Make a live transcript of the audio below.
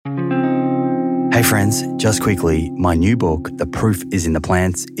Hey friends, just quickly, my new book, The Proof is in the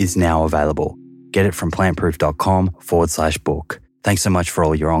Plants, is now available. Get it from plantproof.com/book. Thanks so much for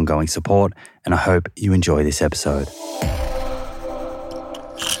all your ongoing support, and I hope you enjoy this episode.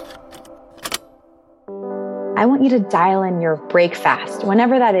 I want you to dial in your break fast,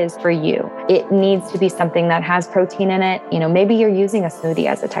 whenever that is for you. It needs to be something that has protein in it. Maybe you're using a smoothie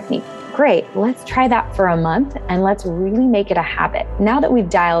as a technique. Great, let's try that for a month and let's really make it a habit. Now that we've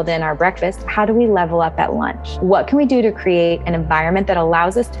dialed in our breakfast, how do we level up at lunch? What can we do to create an environment that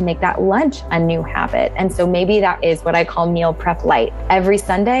allows us to make that lunch a new habit? And so maybe that is what I call meal prep light. Every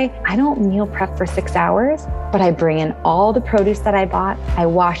Sunday, I don't meal prep for 6 hours, but I bring in all the produce that I bought, I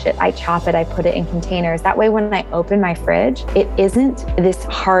wash it, I chop it, I put it in containers. That way, when I open my fridge, it isn't this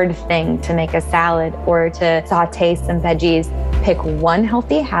hard thing to make a salad or to saute some veggies. Pick one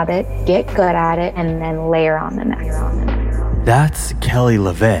healthy habit, get good at it, and then layer on the next. That's Kelly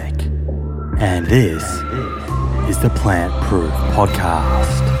LeVeque, and this is the Plant Proof Podcast.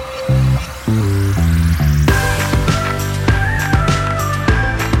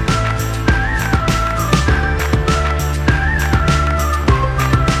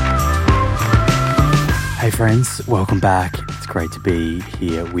 Hey friends, welcome back. It's great to be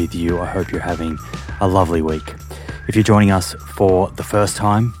here with you. I hope you're having a lovely week. If you're joining us for the first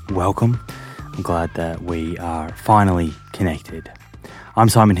time, welcome. I'm glad that we are finally connected. I'm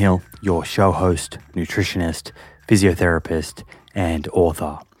Simon Hill, your show host, nutritionist, physiotherapist, and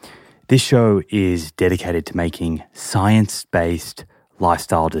author. This show is dedicated to making science-based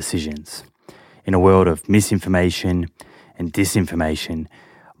lifestyle decisions. In a world of misinformation and disinformation,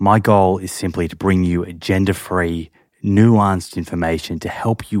 my goal is simply to bring you agenda-free, nuanced information to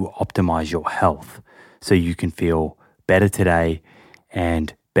help you optimize your health so you can feel better today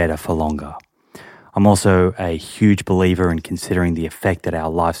and better for longer. I'm also a huge believer in considering the effect that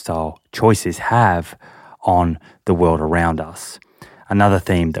our lifestyle choices have on the world around us, another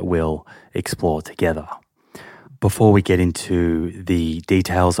theme that we'll explore together. Before we get into the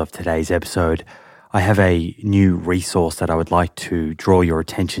details of today's episode, I have a new resource that I would like to draw your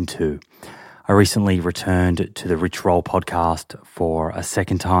attention to. I recently returned to the Rich Roll podcast for a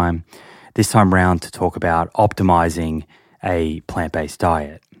second time, this time round to talk about optimizing a plant-based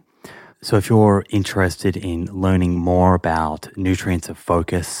diet. So if you're interested in learning more about nutrients of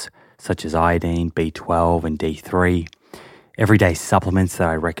focus, such as iodine, B12, and D3, everyday supplements that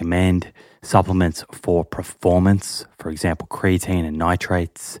I recommend, supplements for performance, for example, creatine and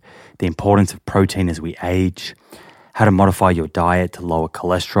nitrates, the importance of protein as we age, how to modify your diet to lower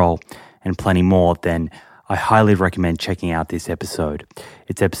cholesterol, and plenty more, then I highly recommend checking out this episode.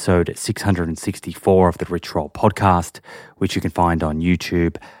 It's episode 664 of the Rich Roll podcast, which you can find on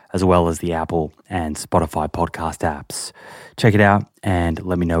YouTube, as well as the Apple and Spotify podcast apps. Check it out and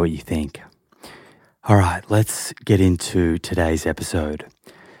let me know what you think. All right, let's get into today's episode.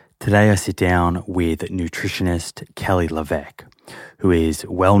 Today I sit down with nutritionist Kelly LeVeque, who is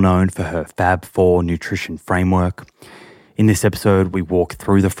well known for her Fab4 nutrition framework. In this episode, we walk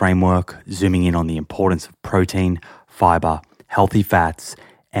through the framework, zooming in on the importance of protein, fiber, healthy fats,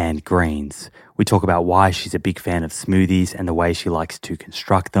 and greens. We talk about why she's a big fan of smoothies and the way she likes to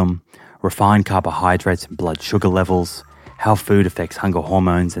construct them, refined carbohydrates and blood sugar levels, how food affects hunger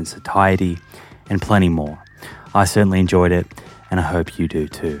hormones and satiety, and plenty more. I certainly enjoyed it, and I hope you do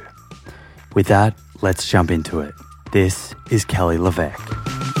too. With that, let's jump into it. This is Kelly LeVeque.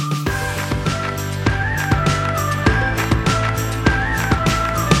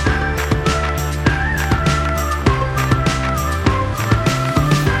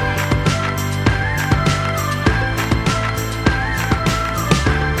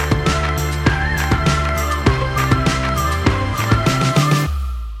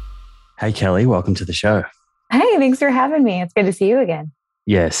 Hey, Kelly, welcome to the show. Hey, thanks for having me. It's good to see you again.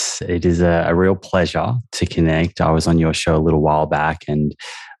 Yes, it is a real pleasure to connect. I was on your show a little while back, and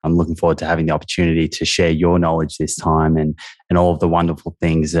I'm looking forward to having the opportunity to share your knowledge this time and all of the wonderful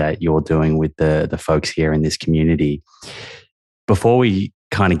things that you're doing with the folks here in this community. Before we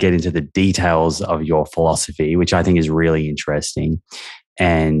kind of get into the details of your philosophy, which I think is really interesting,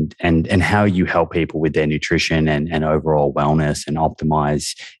 and how you help people with their nutrition and overall wellness and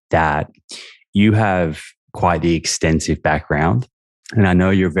optimize that, you have quite the extensive background. And I know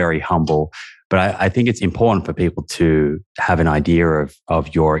you're very humble, but I think it's important for people to have an idea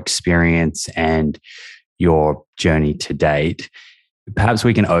of your experience and your journey to date. Perhaps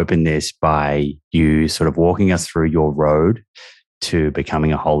we can open this by you sort of walking us through your road to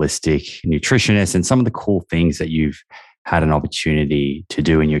becoming a holistic nutritionist and some of the cool things that you've had an opportunity to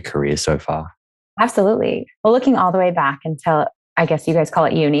do in your career so far. Absolutely. Well, looking all the way back until, I guess you guys call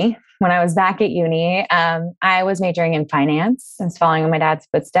it uni, when I was back at uni, I was majoring in finance. I was following in my dad's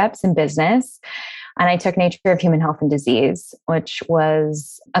footsteps in business. And I took Nature of Human Health and Disease, which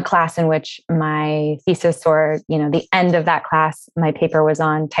was a class in which my thesis, or, the end of that class, my paper was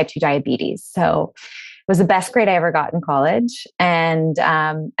on type 2 diabetes. So it was the best grade I ever got in college. And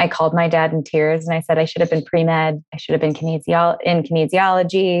I called my dad in tears and I said, I should have been pre-med. I should have been in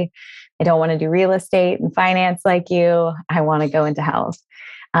kinesiology. I don't want to do real estate and finance like you. I want to go into health.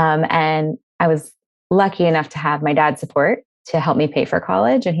 And I was lucky enough to have my dad's support to help me pay for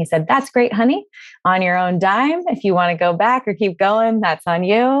college. And he said, that's great, honey, on your own dime. If you want to go back or keep going, that's on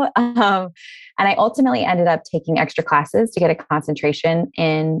you. And I ultimately ended up taking extra classes to get a concentration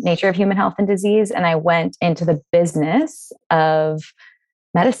in Nature of Human Health and Disease. And I went into the business of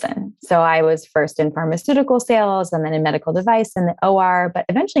medicine. So I was first in pharmaceutical sales and then in medical device and the OR, but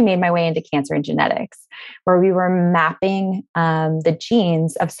eventually made my way into cancer and genetics, where we were mapping the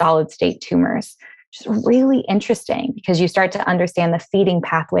genes of solid state tumors. Which is really interesting because you start to understand the feeding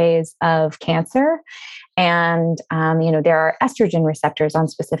pathways of cancer. And, there are estrogen receptors on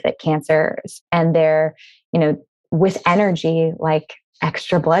specific cancers, and they're, with energy, like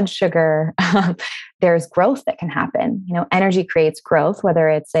extra blood sugar, there's growth that can happen. Energy creates growth, whether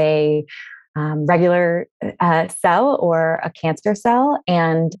it's a regular cell or a cancer cell.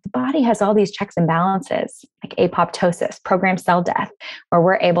 And the body has all these checks and balances, like apoptosis, programmed cell death, where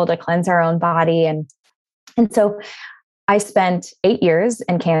we're able to cleanse our own body. And so I spent 8 years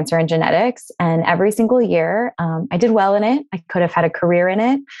in cancer and genetics, and every single year I did well in it. I could have had a career in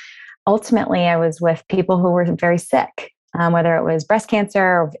it. Ultimately, I was with people who were very sick, whether it was breast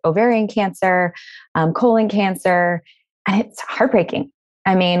cancer, ovarian cancer, colon cancer, and it's heartbreaking.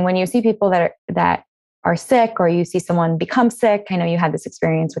 I mean, when you see people that are sick, or you see someone become sick, I know you had this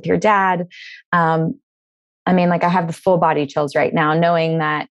experience with your dad. I have the full body chills right now, knowing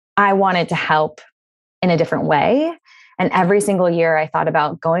that I wanted to help in a different way. And every single year I thought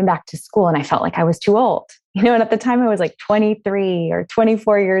about going back to school, and I felt like I was too old. And at the time I was like 23 or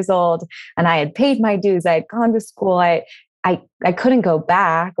 24 years old, and I had paid my dues. I had gone to school. I couldn't go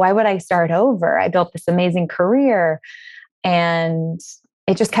back. Why would I start over? I built this amazing career. And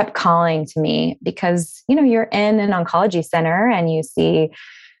it just kept calling to me because, you're in an oncology center and you see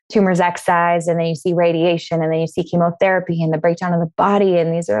tumors excise, and then you see radiation, and then you see chemotherapy and the breakdown of the body.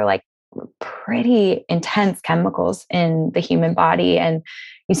 And these are like pretty intense chemicals in the human body. And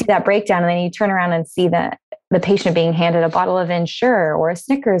you see that breakdown, and then you turn around and see the patient being handed a bottle of Ensure or a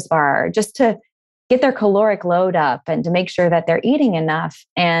Snickers bar just to get their caloric load up and to make sure that they're eating enough.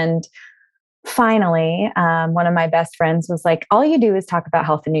 And finally, one of my best friends was like, all you do is talk about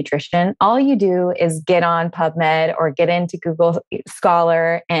health and nutrition. All you do is get on PubMed or get into Google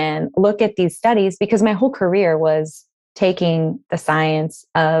Scholar and look at these studies, because my whole career was taking the science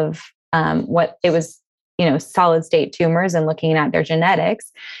of what it was, solid state tumors, and looking at their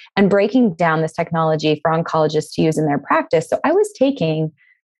genetics and breaking down this technology for oncologists to use in their practice. So I was taking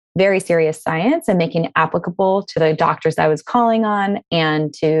very serious science and making it applicable to the doctors I was calling on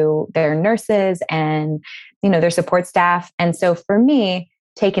and to their nurses and, their support staff. And so for me,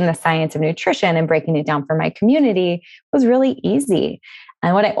 taking the science of nutrition and breaking it down for my community was really easy.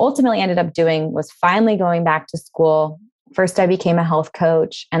 And what I ultimately ended up doing was finally going back to school. First, I became a health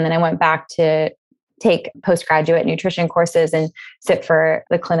coach, and then I went back to take postgraduate nutrition courses and sit for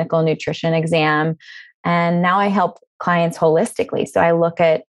the clinical nutrition exam. And now I help clients holistically. So I look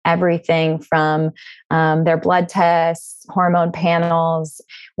at everything from their blood tests, hormone panels.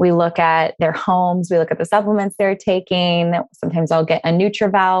 We look at their homes. We look at the supplements they're taking. Sometimes I'll get a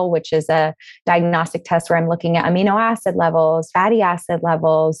NutriVal, which is a diagnostic test where I'm looking at amino acid levels, fatty acid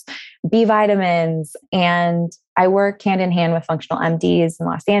levels, B vitamins. And I work hand in hand with functional MDs in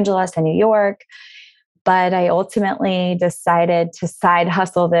Los Angeles and New York. But I ultimately decided to side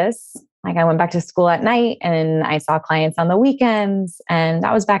hustle this. Like, I went back to school at night and I saw clients on the weekends. And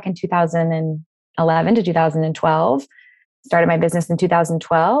that was back in 2011 to 2012. Started my business in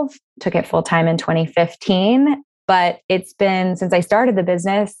 2012, took it full time in 2015. But it's been, since I started the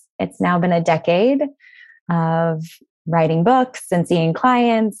business, it's now been a decade of writing books and seeing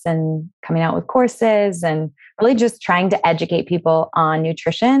clients and coming out with courses and really just trying to educate people on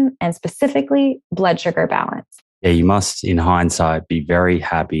nutrition and specifically blood sugar balance. Yeah, you must, in hindsight, be very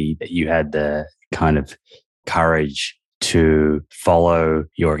happy that you had the kind of courage to follow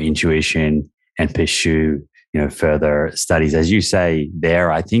your intuition and pursue, further studies. As you say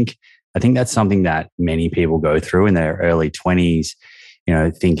there, I think that's something that many people go through in their early 20s,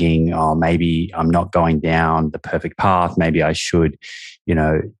 thinking, oh, maybe I'm not going down the perfect path. Maybe I should,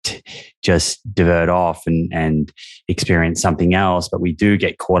 just divert off and experience something else. But we do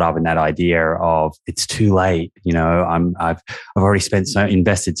get caught up in that idea of it's too late. I've already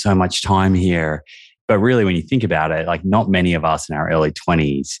invested so much time here. But really, when you think about it, like not many of us in our early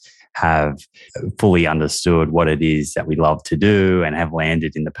 20s have fully understood what it is that we love to do and have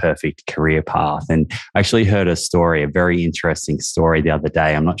landed in the perfect career path. And I actually heard a very interesting story the other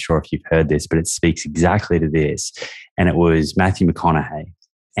day. I'm not sure if you've heard this, but it speaks exactly to this. And it was Matthew McConaughey.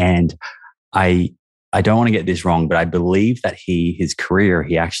 And I don't want to get this wrong, but I believe that his career,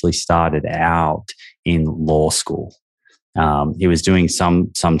 he actually started out in law school. He was doing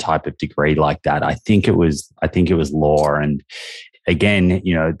some type of degree like that. I think it was law. And again,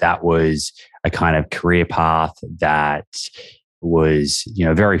 that was a kind of career path that was,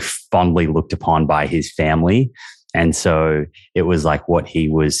 very fondly looked upon by his family. And so it was like what he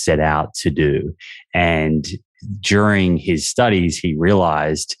was set out to do. And during his studies, he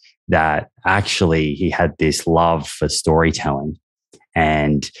realized that actually he had this love for storytelling.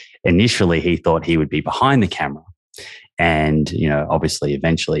 And initially he thought he would be behind the camera. And, obviously,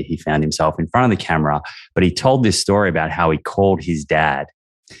 eventually he found himself in front of the camera. But he told this story about how he called his dad.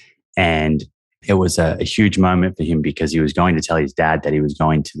 And it was a huge moment for him because he was going to tell his dad that he was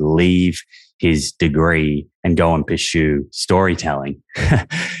going to leave his degree and go and pursue storytelling.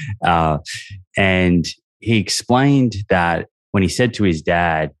 And he explained that when he said to his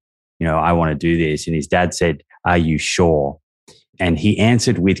dad, I want to do this. And his dad said, "Are you sure?" And he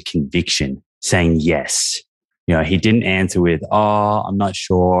answered with conviction, saying yes. He didn't answer with, "Oh, I'm not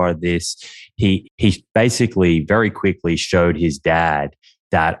sure this." He basically very quickly showed his dad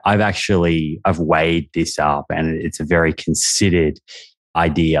that I've weighed this up and it's a very considered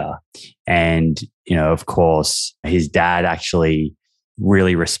idea. And, of course, his dad actually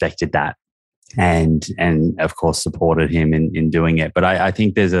really respected that and of course supported him in doing it. But I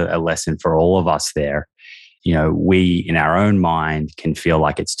think there's a lesson for all of us there. We in our own mind can feel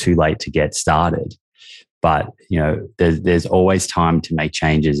like it's too late to get started. But, there's always time to make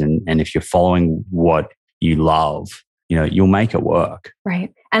changes. And if you're following what you love, you'll make it work.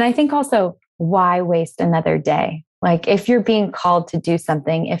 Right. And I think also, why waste another day? Like if you're being called to do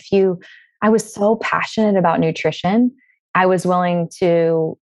something, I was so passionate about nutrition, I was willing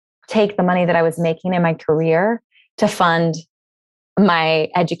to take the money that I was making in my career to fund my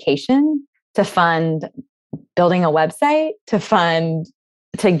education, to fund building a website,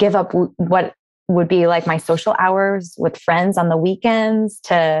 to give up what would be like my social hours with friends on the weekends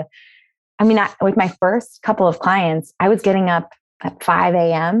with my first couple of clients, I was getting up at 5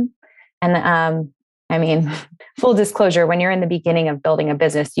 a.m. And full disclosure, when you're in the beginning of building a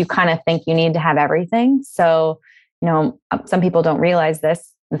business, you kind of think you need to have everything. So, some people don't realize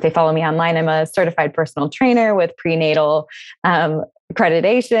this. If they follow me online, I'm a certified personal trainer with prenatal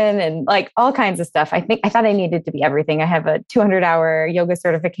accreditation and like all kinds of stuff. I thought I needed to be everything. I have a 200-hour yoga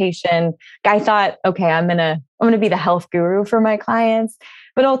certification. I thought, okay, I'm gonna be the health guru for my clients,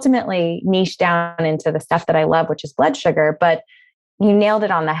 but ultimately niche down into the stuff that I love, which is blood sugar. But you nailed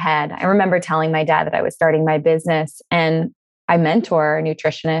it on the head. I remember telling my dad that I was starting my business, and I mentor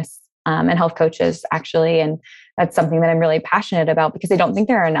nutritionists and health coaches actually, and that's something that I'm really passionate about because I don't think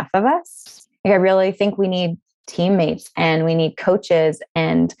there are enough of us. Like I really think we need teammates and we need coaches.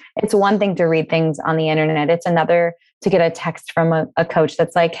 And it's one thing to read things on the internet. It's another to get a text from a coach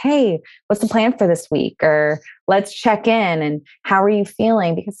that's like, "Hey, what's the plan for this week?" Or "Let's check in. And how are you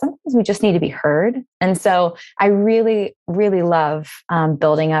feeling?" Because sometimes we just need to be heard. And so I really, really love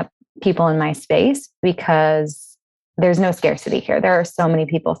building up people in my space because there's no scarcity here. There are so many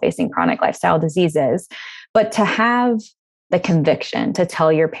people facing chronic lifestyle diseases, but to have the conviction to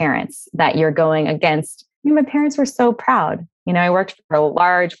tell your parents that you're going against, my parents were so proud. I worked for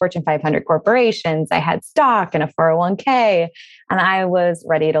large Fortune 500 corporations. I had stock and a 401k, and I was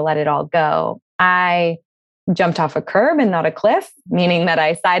ready to let it all go. I jumped off a curb and not a cliff, meaning that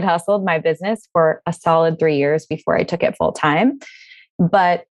I side hustled my business for a solid 3 years before I took it full time.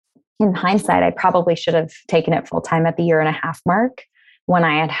 But in hindsight, I probably should have taken it full time at the 1.5 year mark when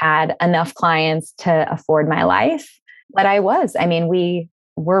I had enough clients to afford my life. But we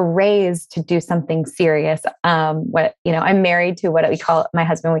were raised to do something serious. I'm married to my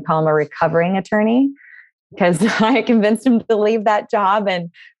husband, we call him a recovering attorney because I convinced him to leave that job and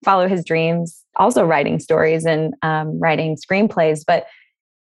follow his dreams, also writing stories and writing screenplays. But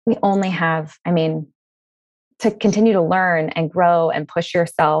we only have, to continue to learn and grow and push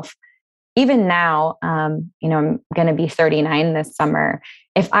yourself. Even now, I'm going to be 39 this summer.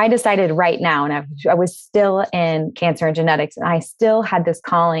 if I decided right now, and I was still in cancer and genetics, and I still had this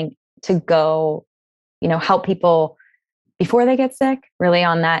calling to go, help people before they get sick, really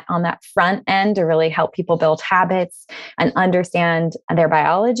on that front end, to really help people build habits and understand their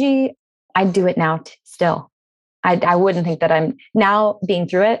biology, I'd do it now still. I wouldn't think that I'm now being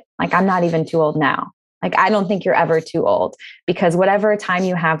through it. Like, I'm not even too old now. Like, I don't think you're ever too old, because whatever time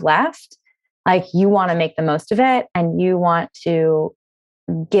you have left, like, you want to make the most of it, and you want to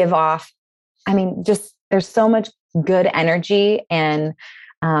give off. I mean, just there's so much good energy and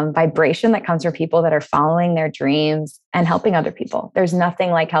vibration that comes from people that are following their dreams and helping other people. There's nothing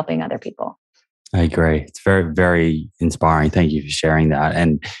like helping other people. I agree. It's very, very inspiring. Thank you for sharing that.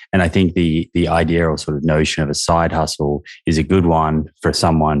 And I think the idea or sort of notion of a side hustle is a good one for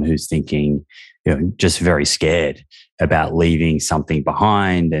someone who's thinking, just very scared about leaving something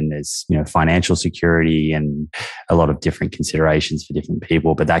behind. And there's, financial security and a lot of different considerations for different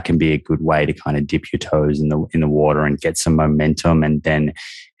people. But that can be a good way to kind of dip your toes in the water and get some momentum. And then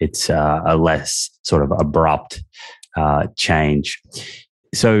it's a less sort of abrupt change.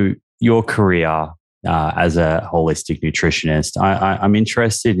 So your career as a holistic nutritionist, I'm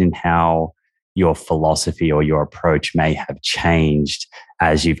interested in how your philosophy or your approach may have changed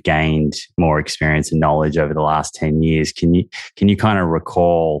as you've gained more experience and knowledge over the last 10 years. Can you kind of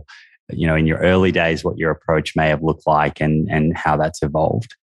recall, in your early days, what your approach may have looked like and how that's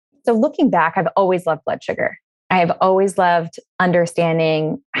evolved? So looking back, I've always loved blood sugar. I have always loved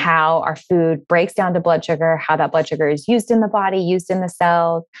understanding how our food breaks down to blood sugar, how that blood sugar is used in the body, used in the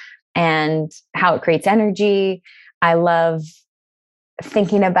cells, and how it creates energy. I love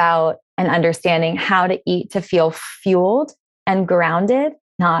thinking about and understanding how to eat to feel fueled and grounded,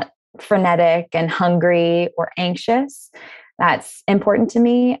 not frenetic and hungry or anxious. That's important to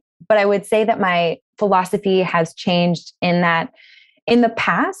me. But I would say that my philosophy has changed in that in the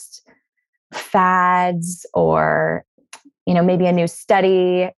past, fads or, maybe a new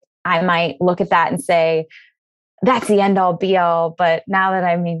study, I might look at that and say, that's the end all be all. But now that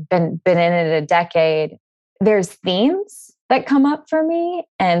I've been in it a decade, there's themes that come up for me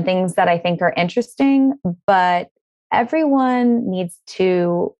and things that I think are interesting, but everyone needs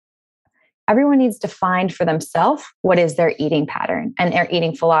to find for themselves what is their eating pattern and their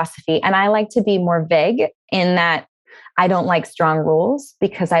eating philosophy. And I like to be more vague in that I don't like strong rules,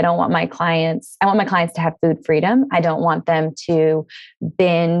 because I want my clients to have food freedom. I don't want them to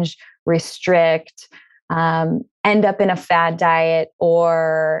binge, restrict, end up in a fad diet,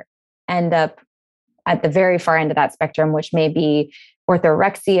 or end up at the very far end of that spectrum, which may be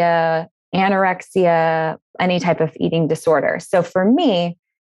orthorexia, anorexia, any type of eating disorder. So for me,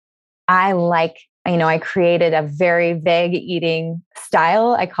 I created a very vague eating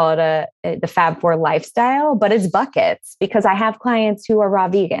style. I call it the Fab4 lifestyle, but it's buckets, because I have clients who are raw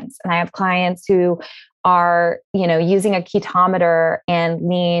vegans, and I have clients who are, using a ketometer and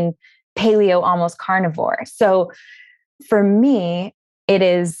lean paleo, almost carnivore. So for me, it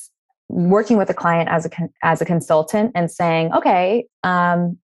is working with a client as a consultant and saying, okay,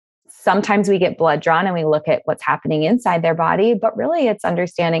 sometimes we get blood drawn and we look at what's happening inside their body, but really it's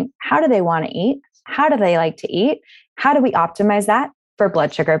understanding, how do they want to eat? How do they like to eat? How do we optimize that for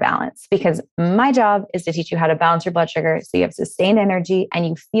blood sugar balance? Because my job is to teach you how to balance your blood sugar so you have sustained energy and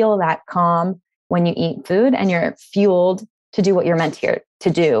you feel that calm when you eat food, and you're fueled to do what you're meant here to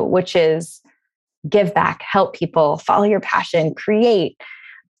do, which is give back, help people, follow your passion, create.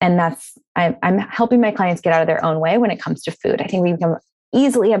 And I'm helping my clients get out of their own way when it comes to food. I think we become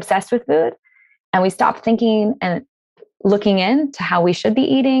easily obsessed with food, and we stop thinking and looking into how we should be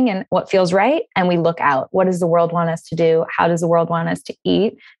eating and what feels right. And we look out. What does the world want us to do? How does the world want us to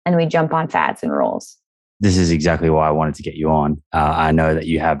eat? And we jump on fads and rules. This is exactly why I wanted to get you on. I know that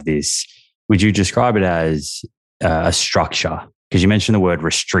you have this, would you describe it as a structure? Because you mentioned the word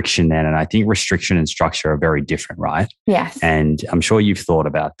restriction then, and I think restriction and structure are very different, right? Yes. And I'm sure you've thought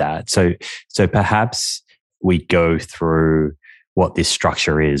about that. So perhaps we go through what this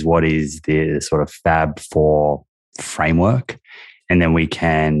structure is. What is the sort of Fab4 framework? And then we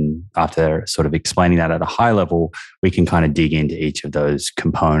can, after sort of explaining that at a high level, we can kind of dig into each of those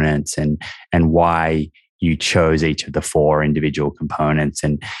components and why you chose each of the 4 individual components,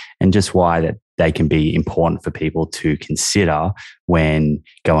 and just why that they can be important for people to consider when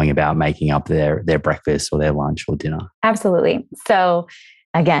going about making up their breakfast or their lunch or dinner. Absolutely. So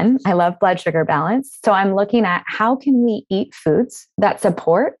again, I love blood sugar balance. So I'm looking at how can we eat foods that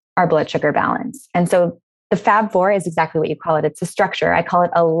support our blood sugar balance. And so the Fab4 is exactly what you call it. It's a structure. I call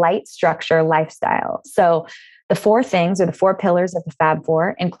it a light structure lifestyle. So the 4 things, or the 4 pillars of the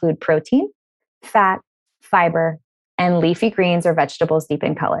Fab4, include protein, fat, fiber, and leafy greens or vegetables deep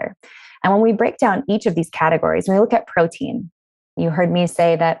in color. And when we break down each of these categories, when we look at protein, you heard me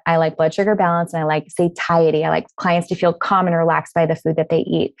say that I like blood sugar balance and I like satiety. I like clients to feel calm and relaxed by the food that they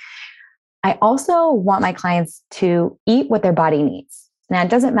eat. I also want my clients to eat what their body needs. Now, it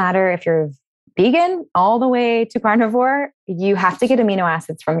doesn't matter if you're vegan all the way to carnivore, you have to get amino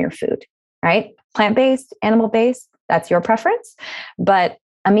acids from your food, right? Plant-based, animal-based, that's your preference. But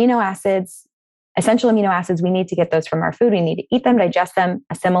amino acids, essential amino acids, we need to get those from our food. We need to eat them, digest them,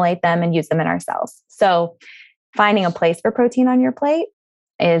 assimilate them, and use them in our cells. So finding a place for protein on your plate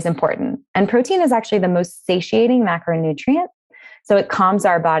is important. And protein is actually the most satiating macronutrient. So it calms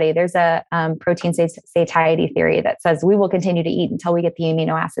our body. There's a protein satiety theory that says we will continue to eat until we get the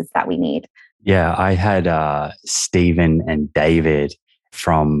amino acids that we need. Yeah, I had Stephen and David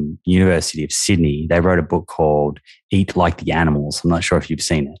from University of Sydney. They wrote a book called Eat Like the Animals. I'm not sure if you've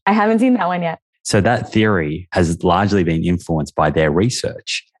seen it. I haven't seen that one yet. So that theory has largely been influenced by their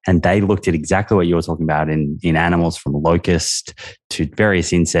research. And they looked at exactly what you were talking about in animals, from locusts to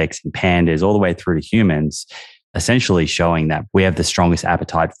various insects and pandas, all the way through to humans, essentially showing that we have the strongest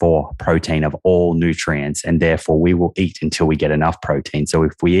appetite for protein of all nutrients, and therefore we will eat until we get enough protein. So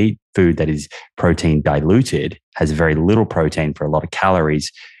if we eat food that is protein diluted, has very little protein for a lot of calories,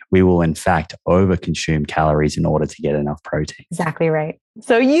 we will in fact overconsume calories in order to get enough protein. Exactly right.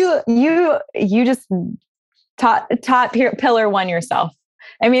 So you just taught pillar one yourself.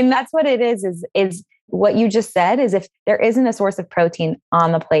 I mean, that's what it is what you just said is if there isn't a source of protein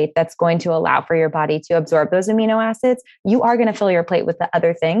on the plate that's going to allow for your body to absorb those amino acids, you are going to fill your plate with the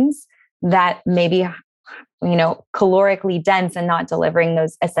other things that maybe, calorically dense and not delivering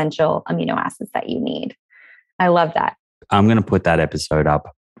those essential amino acids that you need. I love that. I'm going to put that episode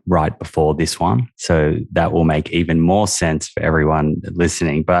up right before this one, so that will make even more sense for everyone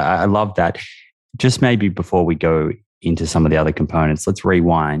listening. But I love that. Just maybe before we go into some of the other components, let's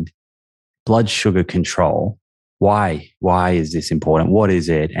rewind. Blood sugar control. Why is this important? What is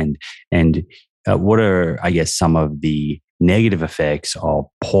it? And what are, I guess, some of the negative effects of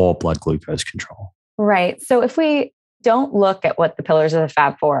poor blood glucose control? Right. So if we don't look at what the pillars of the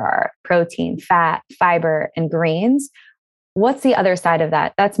Fab4 are, protein, fat, fiber, and greens, what's the other side of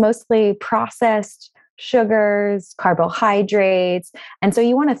that? That's mostly processed sugars, carbohydrates. And so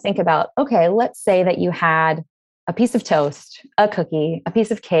you want to think about, okay, let's say that you had a piece of toast, a cookie, a piece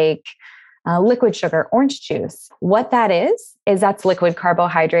of cake, liquid sugar, orange juice. What that is that's liquid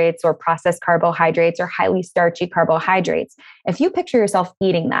carbohydrates or processed carbohydrates or highly starchy carbohydrates. If you picture yourself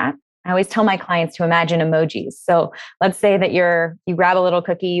eating that, I always tell my clients to imagine emojis. So let's say that you grab a little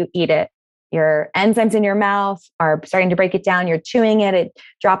cookie, you eat it. Your enzymes in your mouth are starting to break it down. You're chewing it. It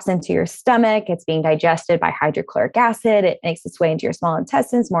drops into your stomach. It's being digested by hydrochloric acid. It makes its way into your small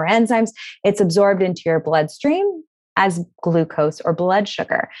intestines, more enzymes. It's absorbed into your bloodstream as glucose or blood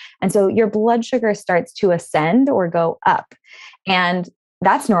sugar. And so your blood sugar starts to ascend or go up. And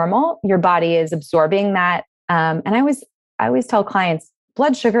that's normal. Your body is absorbing that. And I always tell clients,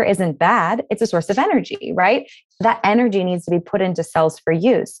 blood sugar isn't bad. It's a source of energy, right? That energy needs to be put into cells for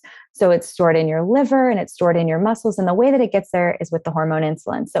use. So it's stored in your liver and it's stored in your muscles. And the way that it gets there is with the hormone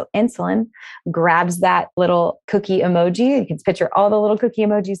insulin. So insulin grabs that little cookie emoji. You can picture all the little cookie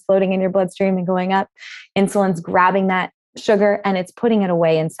emojis floating in your bloodstream and going up. Insulin's grabbing that sugar and it's putting it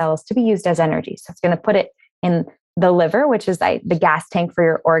away in cells to be used as energy. So it's going to put it in the liver, which is the gas tank for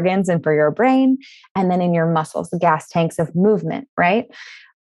your organs and for your brain, and then in your muscles, the gas tanks of movement, right?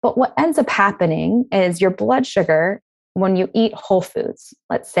 But what ends up happening is your blood sugar, when you eat whole foods,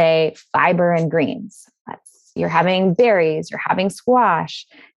 let's say fiber and greens, you're having berries, you're having squash,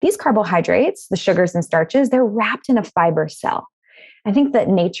 these carbohydrates, the sugars and starches, they're wrapped in a fiber cell. I think that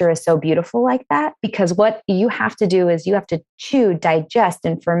nature is so beautiful like that, because what you have to do is you have to chew, digest,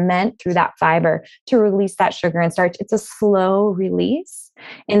 and ferment through that fiber to release that sugar and starch. It's a slow release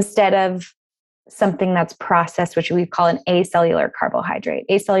instead of something that's processed, which we call an acellular carbohydrate.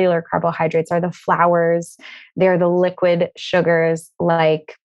 Acellular carbohydrates are the flours. They're the liquid sugars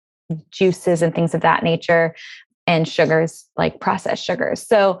like juices and things of that nature, and sugars like processed sugars.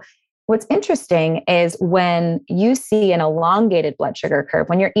 So what's interesting is when you see an elongated blood sugar curve,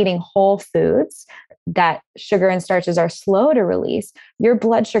 when you're eating whole foods, that sugar and starches are slow to release, your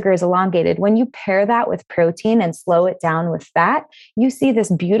blood sugar is elongated. When you pair that with protein and slow it down with fat, you see this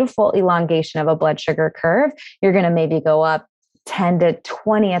beautiful elongation of a blood sugar curve. You're going to maybe go up 10 to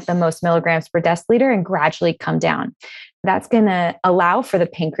 20 at the most milligrams per deciliter and gradually come down. That's going to allow for the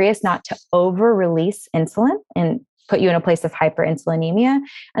pancreas not to over-release insulin and put you in a place of hyperinsulinemia.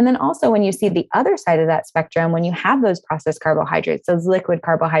 And then also when you see the other side of that spectrum, when you have those processed carbohydrates, those liquid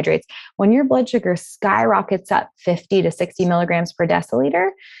carbohydrates, when your blood sugar skyrockets up 50 to 60 milligrams per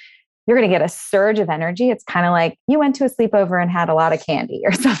deciliter, you're going to get a surge of energy. It's kind of like you went to a sleepover and had a lot of candy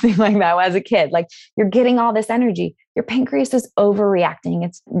or something like that as a kid. Like you're getting all this energy. Your pancreas is overreacting.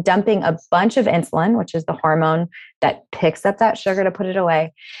 It's dumping a bunch of insulin, which is the hormone that picks up that sugar to put it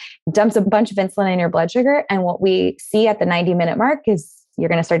away, dumps a bunch of insulin in your blood sugar. And what we see at the 90-minute mark is you're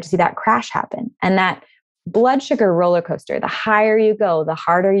going to start to see that crash happen. And that blood sugar roller coaster, the higher you go, the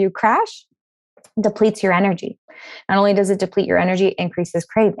harder you crash, depletes your energy. Not only does it deplete your energy, it increases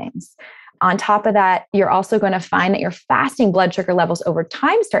cravings. On top of that, you're also going to find that your fasting blood sugar levels over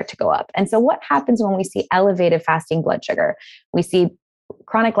time start to go up. And so what happens when we see elevated fasting blood sugar? We see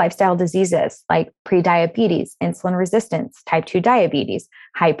chronic lifestyle diseases like prediabetes, insulin resistance, type 2 diabetes,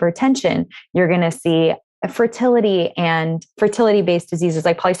 hypertension. You're going to see fertility and fertility-based diseases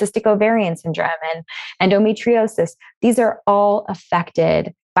like polycystic ovarian syndrome and endometriosis. These are all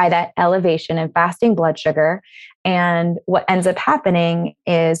affected by that elevation in fasting blood sugar. And what ends up happening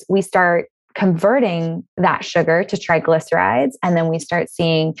is we start converting that sugar to triglycerides. And then we start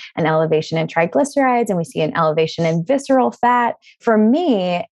seeing an elevation in triglycerides and we see an elevation in visceral fat. For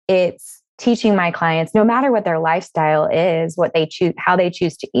me, it's teaching my clients, no matter what their lifestyle is, what they choose, how they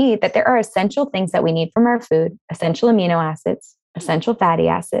choose to eat, that there are essential things that we need from our food, essential amino acids, essential fatty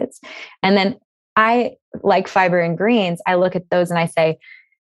acids. And then I like fiber and greens. I look at those and I say,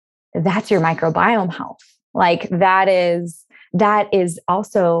 that's your microbiome health. Like that is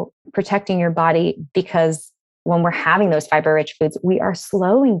also protecting your body, because when we're having those fiber-rich foods, we are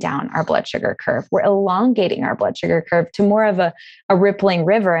slowing down our blood sugar curve. We're elongating our blood sugar curve to more of a rippling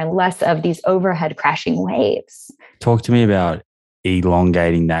river and less of these overhead crashing waves. Talk to me about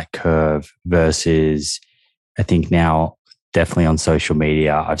elongating that curve versus, I think now, definitely on social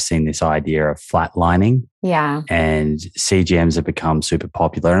media, I've seen this idea of flatlining. Yeah. And CGMs have become super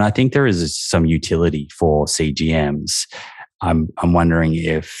popular. And I think there is some utility for CGMs. I'm wondering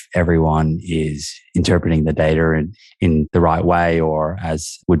if everyone is interpreting the data in the right way, or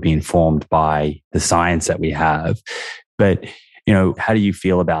as would be informed by the science that we have. But, how do you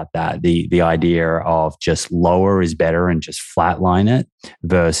feel about that? The idea of just lower is better and just flatline it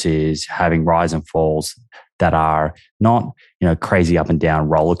versus having rise and falls that are not, crazy up and down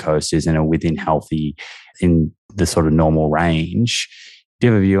roller coasters and are within healthy, in the sort of normal range. Do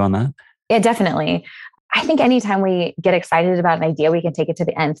you have a view on that? Yeah, definitely. I think anytime we get excited about an idea, we can take it to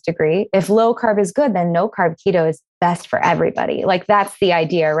the nth degree. If low carb is good, then no carb keto is best for everybody. Like that's the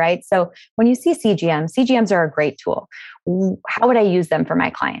idea, right? So when you see CGMs are a great tool. How would I use them for my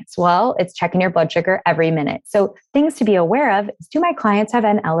clients? Well, it's checking your blood sugar every minute. So things to be aware of is, do my clients have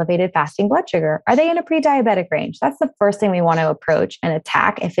an elevated fasting blood sugar? Are they in a pre-diabetic range? That's the first thing we want to approach and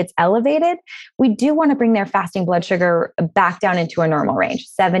attack. If it's elevated, we do want to bring their fasting blood sugar back down into a normal range.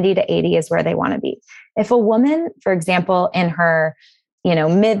 70 to 80 is where they want to be. If a woman, for example, in her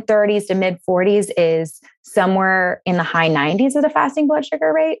mid 30s to mid 40s is somewhere in the high 90s of the fasting blood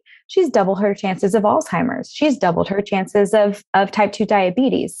sugar rate, she's doubled her chances of Alzheimer's. She's doubled her chances of type 2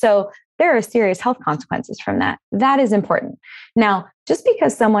 diabetes. So there are serious health consequences from that. That is important. Now, just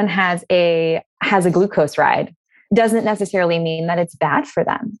because someone has a glucose ride doesn't necessarily mean that it's bad for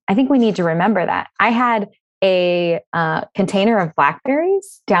them. I think we need to remember that. I had a container of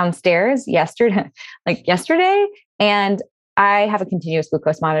blackberries downstairs yesterday, and I have a continuous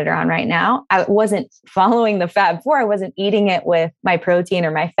glucose monitor on right now. I wasn't following the fat before. I wasn't eating it with my protein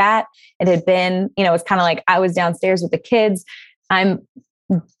or my fat. It had been, it's kind of like I was downstairs with the kids. I'm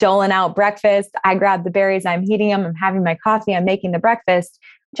doling out breakfast. I grab the berries. I'm heating them. I'm having my coffee. I'm making the breakfast,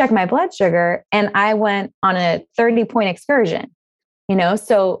 check my blood sugar. And I went on a 30-point excursion,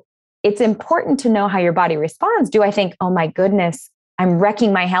 so it's important to know how your body responds. Do I think, oh my goodness, I'm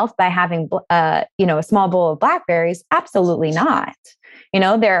wrecking my health by having, a small bowl of blackberries? Absolutely not.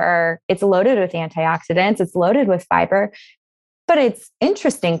 It's loaded with antioxidants, it's loaded with fiber, but it's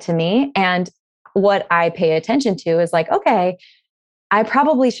interesting to me. And what I pay attention to is like, okay, I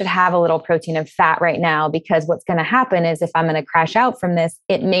probably should have a little protein and fat right now, because what's going to happen is if I'm going to crash out from this,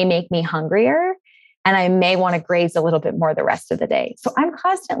 it may make me hungrier and I may want to graze a little bit more the rest of the day. So I'm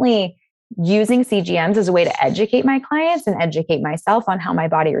constantly using CGMs as a way to educate my clients and educate myself on how my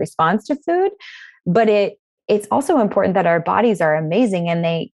body responds to food. But it's also important that our bodies are amazing and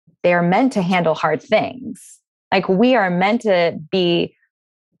they are meant to handle hard things. Like we are meant to be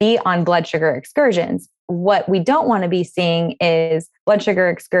on blood sugar excursions. What we don't want to be seeing is blood sugar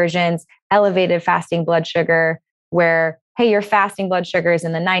excursions, elevated fasting blood sugar, where, hey, your fasting blood sugar is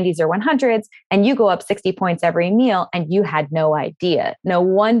in the 90s or 100s, and you go up 60 points every meal and you had no idea. No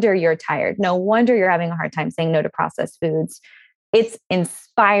wonder you're tired. No wonder you're having a hard time saying no to processed foods. It's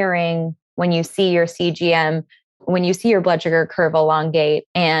inspiring when you see your CGM, when you see your blood sugar curve elongate,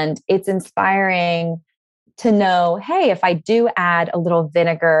 and it's inspiring to know, hey, if I do add a little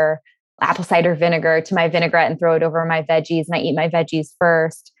vinegar, apple cider vinegar to my vinaigrette and throw it over my veggies and I eat my veggies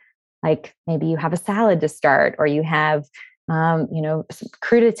first, like maybe you have a salad to start or you have, some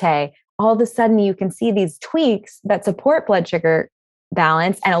crudité, all of a sudden you can see these tweaks that support blood sugar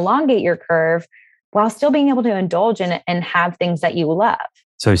balance and elongate your curve while still being able to indulge in it and have things that you love.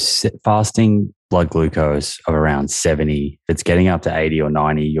 So fasting blood glucose of around 70, if it's getting up to 80 or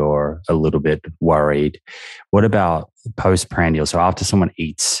 90, you're a little bit worried. What about postprandial? So after someone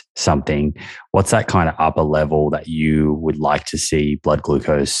eats something, what's that kind of upper level that you would like to see blood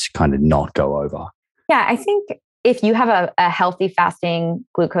glucose kind of not go over? Yeah, I think if you have a healthy fasting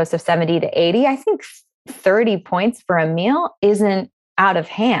glucose of 70 to 80, I think 30 points for a meal isn't out of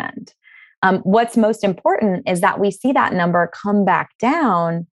hand. What's most important is that we see that number come back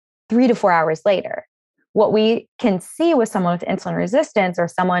down 3 to 4 hours later. What we can see with someone with insulin resistance or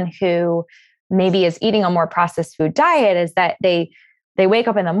someone who maybe is eating a more processed food diet is that they wake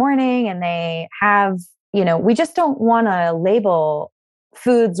up in the morning and they have, we just don't want to label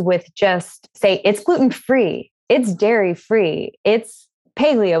foods with just say it's gluten-free, it's dairy-free, it's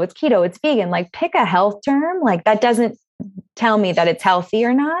paleo, it's keto, it's vegan. Like pick a health term. Like that doesn't tell me that it's healthy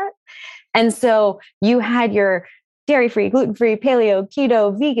or not. And so you had your dairy-free, gluten-free, paleo,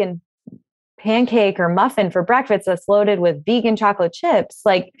 keto, vegan pancake or muffin for breakfast that's loaded with vegan chocolate chips.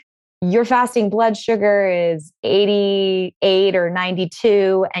 Like your fasting blood sugar is 88 or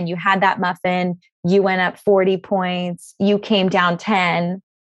 92, and you had that muffin, you went up 40 points, you came down 10,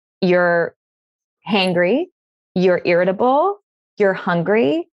 you're hangry, you're irritable, you're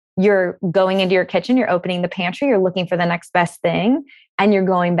hungry, you're going into your kitchen, you're opening the pantry, you're looking for the next best thing, and you're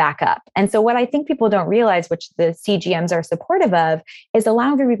going back up. And so what I think people don't realize, which the CGMs are supportive of, is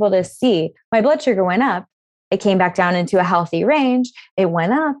allowing for people to see my blood sugar went up, it came back down into a healthy range, it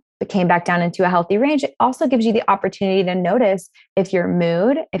went up, it came back down into a healthy range. It also gives you the opportunity to notice if your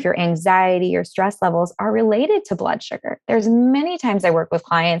mood, if your anxiety, your stress levels are related to blood sugar. There's many times I work with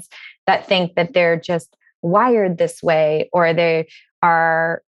clients that think that they're just wired this way or they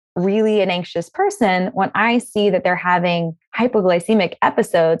are really an anxious person when I see that they're having hypoglycemic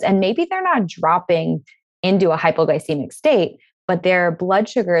episodes and maybe they're not dropping into a hypoglycemic state, but their blood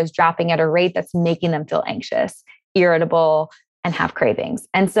sugar is dropping at a rate that's making them feel anxious, irritable, and have cravings.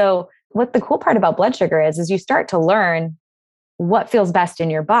 And so what the cool part about blood sugar is you start to learn what feels best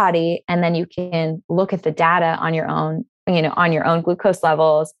in your body. And then you can look at the data on your own, on your own glucose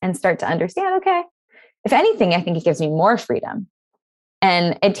levels and start to understand, okay, if anything, I think it gives me more freedom.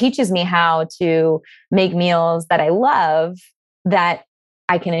 And it teaches me how to make meals that I love that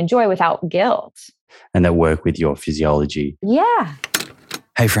I can enjoy without guilt. And that work with your physiology. Yeah.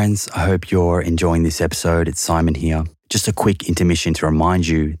 Hey friends, I hope you're enjoying this episode. It's Simon here. Just a quick intermission to remind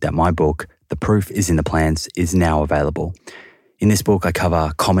you that my book, The Proof is in the Plants, is now available. In this book, I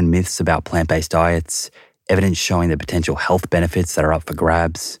cover common myths about plant-based diets, evidence showing the potential health benefits that are up for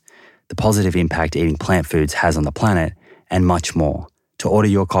grabs, the positive impact eating plant foods has on the planet, and much more. To order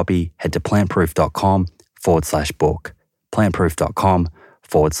your copy, head to plantproof.com/book.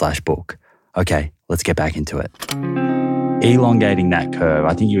 Plantproof.com/book. Okay, let's get back into it. Elongating that curve,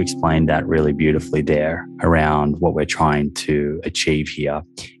 I think you explained that really beautifully there around what we're trying to achieve here.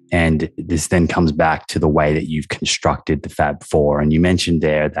 And this then comes back to the way that you've constructed the Fab4. And you mentioned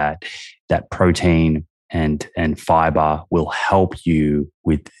there that protein and fiber will help you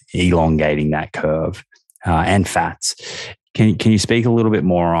with elongating that curve and fats. Can you speak a little bit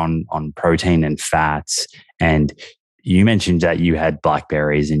more on protein and fats? And you mentioned that you had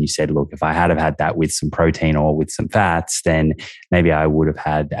blackberries and you said, look, if I had have had that with some protein or with some fats, then maybe I would have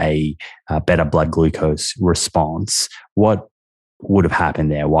had a better blood glucose response. What would have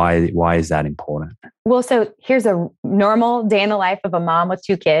happened there? Why is that important? Well, so here's a normal day in the life of a mom with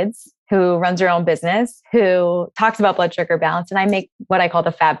 2 kids who runs her own business, who talks about blood sugar balance. And I make what I call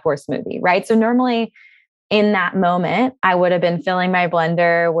the Fab4 smoothie, right? So normally in that moment, I would have been filling my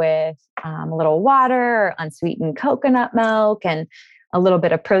blender with a little water or unsweetened coconut milk and a little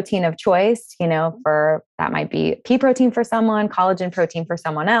bit of protein of choice, for that might be pea protein for someone, collagen protein for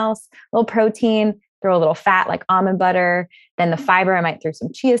someone else, a little protein, throw a little fat like almond butter. Then the fiber, I might throw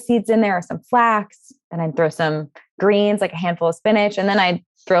some chia seeds in there or some flax. Then I'd throw some greens, like a handful of spinach. And then I'd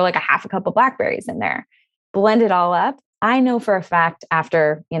throw like a half a cup of blackberries in there, blend it all up. I know for a fact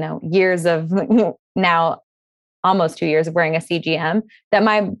after, years of now almost 2 years of wearing a CGM, that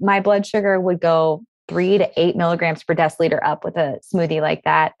my blood sugar would go 3 to 8 milligrams per deciliter up with a smoothie like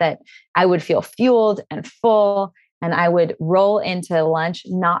that, that I would feel fueled and full. And I would roll into lunch,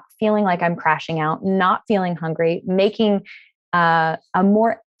 not feeling like I'm crashing out, not feeling hungry, making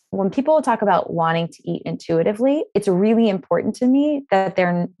when people talk about wanting to eat intuitively, it's really important to me that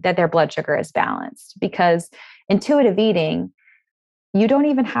their blood sugar is balanced, because intuitive eating, you don't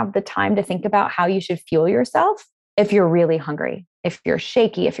even have the time to think about how you should fuel yourself if you're really hungry, if you're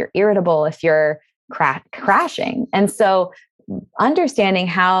shaky, if you're irritable, if you're crashing. And so understanding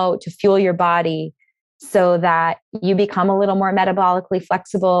how to fuel your body so that you become a little more metabolically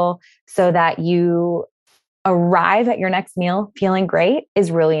flexible, so that you arrive at your next meal feeling great,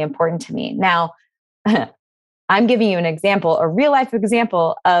 is really important to me. Now, I'm giving you an example, a real life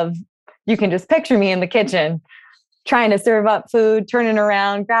example of, you can just picture me in the kitchen trying to serve up food, turning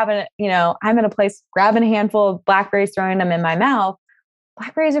around, grabbing it. I'm in a place, grabbing a handful of blackberries, throwing them in my mouth.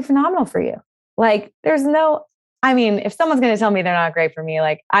 Blackberries are phenomenal for you. Like, if someone's going to tell me they're not great for me,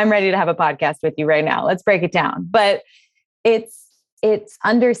 like, I'm ready to have a podcast with you right now. Let's break it down. But it's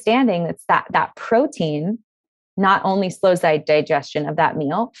understanding that protein not only slows the digestion of that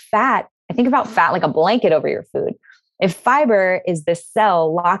meal. Fat, I think about fat like a blanket over your food. If fiber is the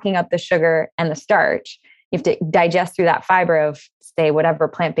cell locking up the sugar and the starch, you have to digest through that fiber of, say, whatever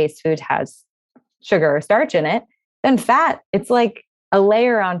plant-based food has sugar or starch in it. Then fat, it's like a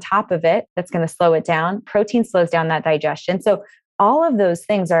layer on top of it that's going to slow it down. Protein slows down that digestion. So all of those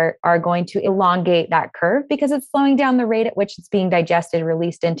things are going to elongate that curve, because it's slowing down the rate at which it's being digested,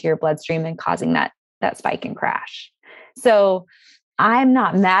 released into your bloodstream, and causing that spike and crash. So I'm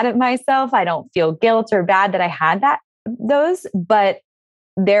not mad at myself. I don't feel guilt or bad that I had those, but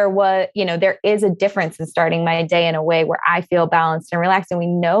there is a difference in starting my day in a way where I feel balanced and relaxed. And we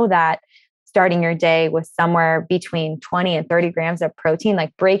know that starting your day with somewhere between 20 and 30 grams of protein,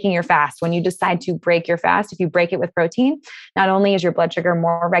 like breaking your fast, when you decide to break your fast, if you break it with protein, not only is your blood sugar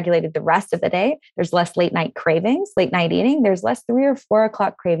more regulated the rest of the day, there's less late night cravings, late night eating, there's less 3 or 4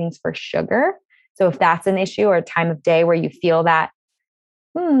 o'clock cravings for sugar. So if that's an issue, or a time of day where you feel that,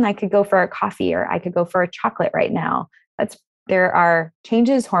 I could go for a coffee, or I could go for a chocolate right now. There are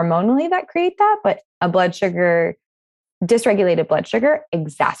changes hormonally that create that, but a dysregulated blood sugar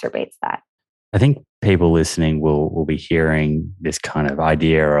exacerbates that. I think people listening will be hearing this kind of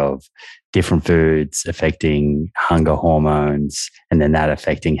idea of different foods affecting hunger hormones, and then that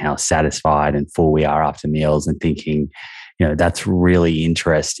affecting how satisfied and full we are after meals, and thinking, that's really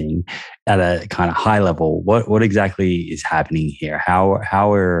interesting. At a kind of high level, what exactly is happening here?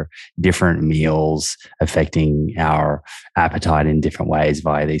 How are different meals affecting our appetite in different ways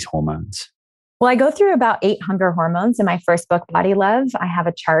via these hormones? Well, I go through about 8 hunger hormones in my first book, Body Love. I have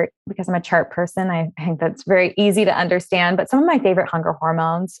a chart because I'm a chart person. I think that's very easy to understand. But some of my favorite hunger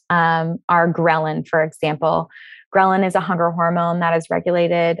hormones are ghrelin, for example. Ghrelin is a hunger hormone that is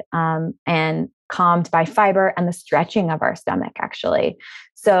regulated and calmed by fiber and the stretching of our stomach, actually.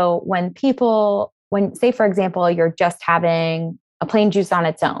 So when say, for example, you're just having a plain juice on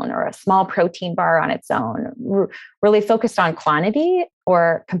its own, or a small protein bar on its own, really focused on quantity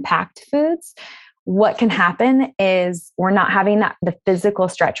or compact foods, what can happen is we're not having the physical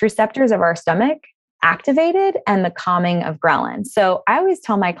stretch receptors of our stomach activated, and the calming of ghrelin. So I always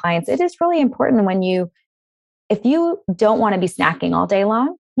tell my clients, it is really important if you don't want to be snacking all day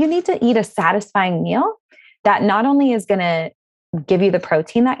long, you need to eat a satisfying meal that not only is going to give you the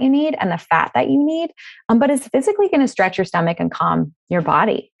protein that you need and the fat that you need, but is physically going to stretch your stomach and calm your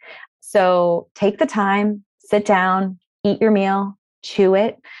body. So take the time, sit down, eat your meal, chew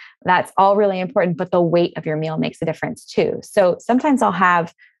it. That's all really important, but the weight of your meal makes a difference too. So sometimes I'll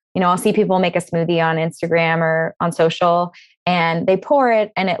see people make a smoothie on Instagram or on social, and they pour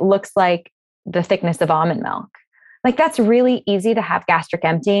it and it looks like the thickness of almond milk. Like, that's really easy to have gastric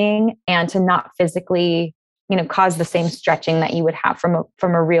emptying and to not physically cause the same stretching that you would have from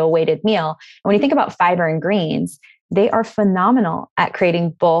a real weighted meal. And when you think about fiber and greens, they are phenomenal at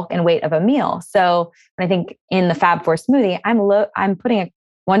creating bulk and weight of a meal. So when I think in the Fab Four smoothie, I'm putting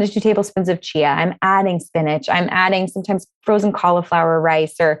 1 to 2 tablespoons of chia. I'm adding spinach. I'm adding sometimes frozen cauliflower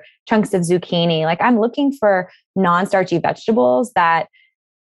rice or chunks of zucchini. Like, I'm looking for non-starchy vegetables that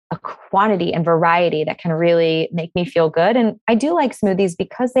a quantity and variety that can really make me feel good. And I do like smoothies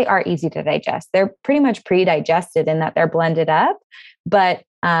because they are easy to digest. They're pretty much pre-digested in that they're blended up, but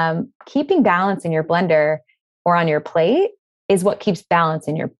keeping balance in your blender or on your plate is what keeps balance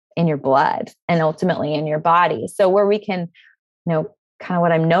in your blood and ultimately in your body. So where we can, kind of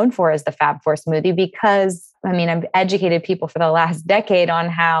what I'm known for is the Fab Four smoothie, because I've educated people for the last decade on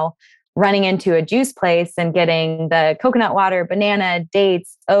how running into a juice place and getting the coconut water, banana,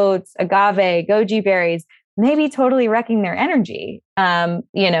 dates, oats, agave, goji berries, maybe totally wrecking their energy.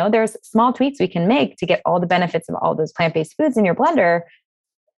 There's small tweaks we can make to get all the benefits of all those plant-based foods in your blender,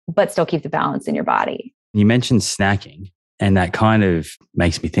 but still keep the balance in your body. You mentioned snacking, and that kind of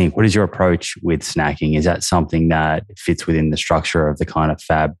makes me think, what is your approach with snacking? Is that something that fits within the structure of the kind of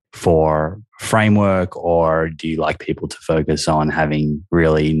Fab 4 framework, or do you like people to focus on having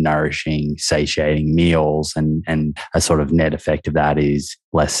really nourishing, satiating meals, and a sort of net effect of that is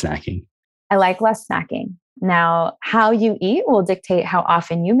less snacking? I like less snacking. Now, how you eat will dictate how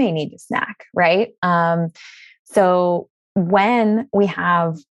often you may need to snack, right? So when we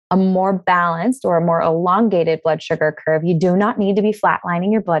have a more balanced or a more elongated blood sugar curve, you do not need to be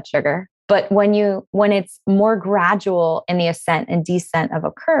flatlining your blood sugar. But when it's more gradual in the ascent and descent of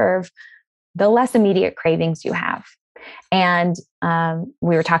a curve, the less immediate cravings you have. And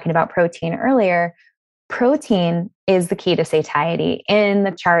we were talking about protein earlier. Protein is the key to satiety. In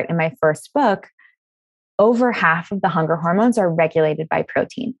the chart in my first book, over half of the hunger hormones are regulated by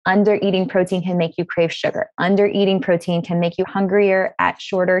protein. Under-eating protein can make you crave sugar. Under-eating protein can make you hungrier at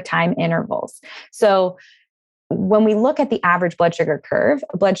shorter time intervals. So when we look at the average blood sugar curve,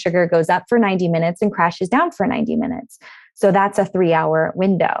 blood sugar goes up for 90 minutes and crashes down for 90 minutes. So that's a 3-hour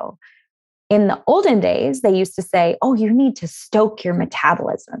window. In the olden days, they used to say, oh, you need to stoke your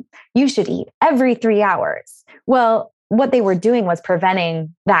metabolism. You should eat every 3 hours. Well, what they were doing was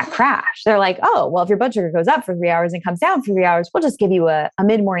preventing that crash. They're like, oh, well, if your blood sugar goes up for 3 hours and comes down for 3 hours, we'll just give you a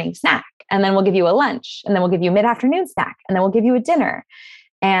mid-morning snack. And then we'll give you a lunch. And then we'll give you a mid-afternoon snack. And then we'll give you a dinner.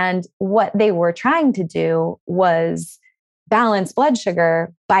 And what they were trying to do was balance blood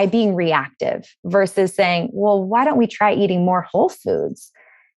sugar by being reactive versus saying, well, why don't we try eating more whole foods?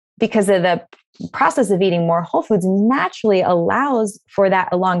 Because of the process of eating more whole foods naturally allows for that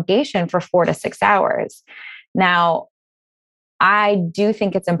elongation for 4 to 6 hours. Now, I do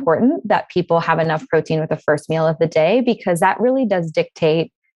think it's important that people have enough protein with the first meal of the day, because that really does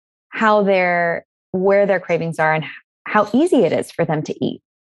dictate where their cravings are and how easy it is for them to eat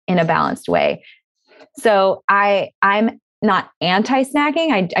in a balanced way. So I'm not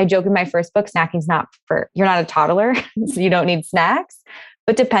anti-snacking. I joke in my first book, snacking's you're not a toddler, so you don't need snacks.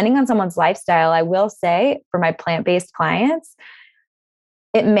 But depending on someone's lifestyle, I will say for my plant-based clients,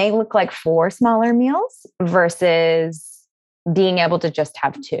 it may look like 4 smaller meals versus being able to just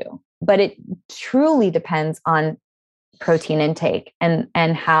have 2. But it truly depends on protein intake and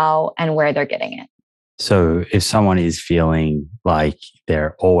how and where they're getting it. So if someone is feeling like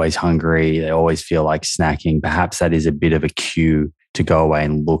they're always hungry, they always feel like snacking, perhaps that is a bit of a cue to go away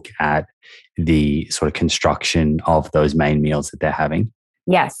and look at the sort of construction of those main meals that they're having.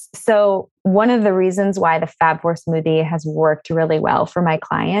 Yes. So one of the reasons why the Fab 4 smoothie has worked really well for my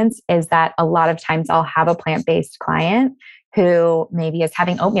clients is that a lot of times I'll have a plant-based client who maybe is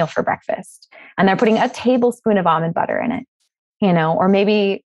having oatmeal for breakfast and they're putting a tablespoon of almond butter in it, or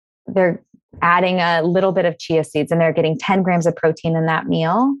maybe they're adding a little bit of chia seeds and they're getting 10 grams of protein in that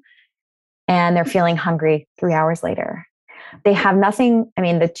meal and they're feeling hungry 3 hours later. They have nothing. I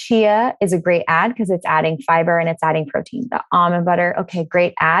mean, the chia is a great add because it's adding fiber and it's adding protein. The almond butter, okay,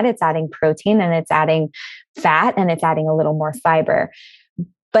 great add. It's adding protein and it's adding fat and it's adding a little more fiber.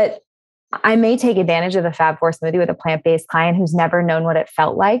 But I may take advantage of the Fab 4 smoothie with a plant-based client who's never known what it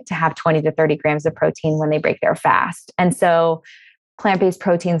felt like to have 20 to 30 grams of protein when they break their fast. And so plant-based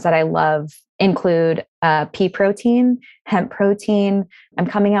proteins that I love include pea protein, hemp protein. I'm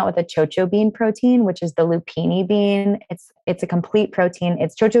coming out with a chocho bean protein, which is the lupini bean. It's a complete protein.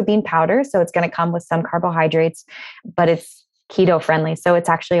 It's chocho bean powder, so it's going to come with some carbohydrates, but it's keto friendly. So it's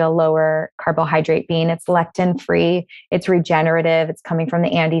actually a lower carbohydrate bean. It's lectin free. It's regenerative. It's coming from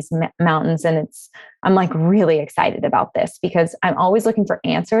the Andes Mountains. And I'm like really excited about this because I'm always looking for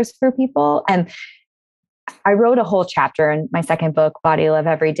answers for people. And I wrote a whole chapter in my second book, Body Love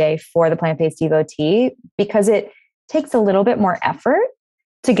Every Day, for the plant-based devotee because it takes a little bit more effort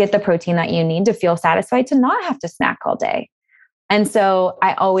to get the protein that you need to feel satisfied, to not have to snack all day. And so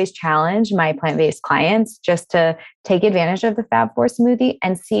I always challenge my plant-based clients just to take advantage of the Fab 4 smoothie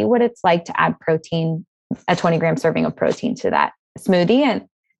and see what it's like to add protein, a 20-gram serving of protein to that smoothie and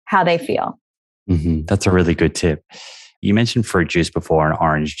how they feel. Mm-hmm. That's a really good tip. You mentioned fruit juice before and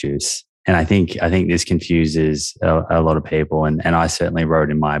orange juice. And I think this confuses a lot of people. And I certainly wrote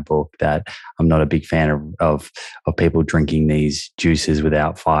in my book that I'm not a big fan of people drinking these juices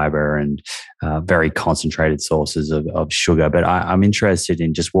without fiber and very concentrated sources of sugar. But I'm interested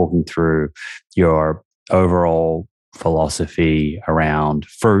in just walking through your overall philosophy around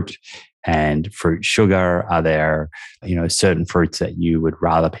fruit and fruit sugar? Are there, certain fruits that you would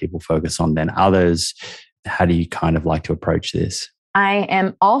rather people focus on than others? How do you kind of like to approach this? I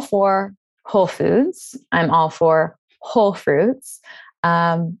am all for whole foods. I'm all for whole fruits.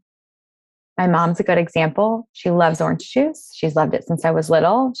 My mom's a good example. She loves orange juice. She's loved it since I was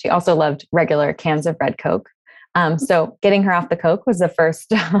little. She also loved regular cans of red Coke. So getting her off the Coke was the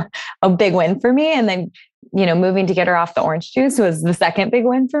first a big win for me. And then, moving to get her off the orange juice was the second big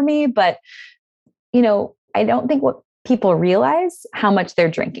win for me. But, I don't think what people realize how much they're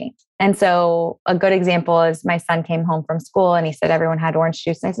drinking. And so a good example is my son came home from school and he said, everyone had orange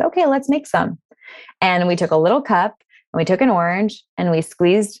juice. And I said, okay, let's make some. And we took a little cup and we took an orange and we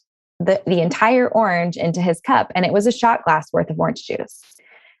squeezed the entire orange into his cup. And it was a shot glass worth of orange juice.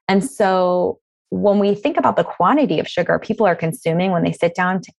 And so when we think about the quantity of sugar people are consuming when they sit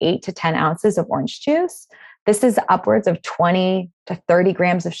down to 8 to 10 ounces of orange juice, this is upwards of 20 to 30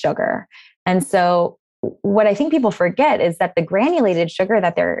 grams of sugar. And so what I think people forget is that the granulated sugar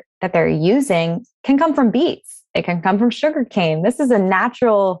that they're using can come from beets. It can come from sugar cane. This is a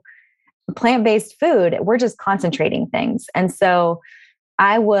natural plant-based food. We're just concentrating things. And so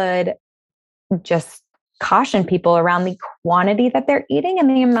I would just caution people around the quantity that they're eating and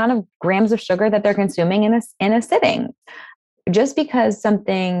the amount of grams of sugar that they're consuming in a sitting. Just because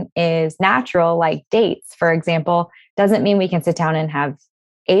something is natural, like dates, for example, doesn't mean we can sit down and have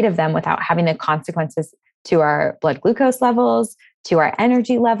 8 of them without having the consequences to our blood glucose levels, to our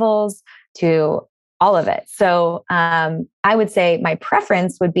energy levels, to all of it. So I would say my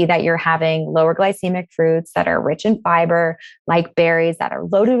preference would be that you're having lower glycemic fruits that are rich in fiber, like berries that are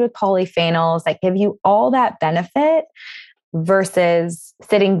loaded with polyphenols that give you all that benefit versus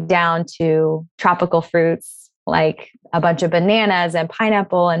sitting down to tropical fruits like a bunch of bananas and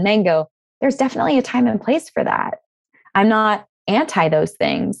pineapple and mango. There's definitely a time and place for that. I'm not anti those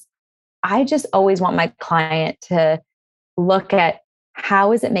things. I just always want my client to look at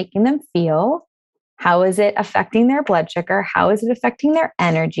how is it making them feel? How is it affecting their blood sugar? How is it affecting their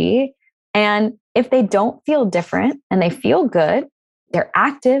energy? And if they don't feel different and they feel good, they're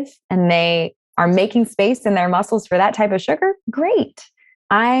active and they are making space in their muscles for that type of sugar, great.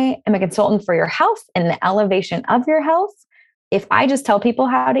 I am a consultant for your health and the elevation of your health. If I just tell people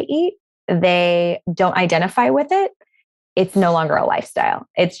how to eat, they don't identify with it, it's no longer a lifestyle.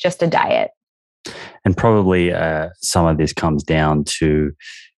 It's just a diet. And probably some of this comes down to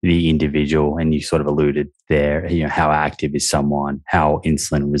the individual, and you sort of alluded there, how active is someone, how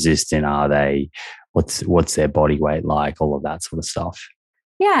insulin resistant are they, what's their body weight like, all of that sort of stuff.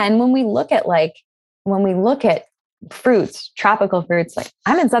 Yeah, and when we look at fruits, tropical fruits, like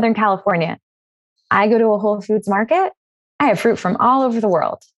I'm in Southern California, I go to a Whole Foods market, I have fruit from all over the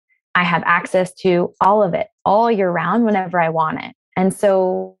world. I have access to all of it all year round whenever I want it. And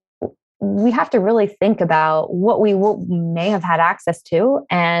so we have to really think about what we may have had access to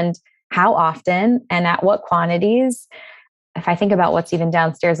and how often and at what quantities. If I think about what's even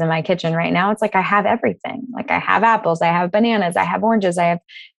downstairs in my kitchen right now, it's like I have everything. Like I have apples, I have bananas, I have oranges, I have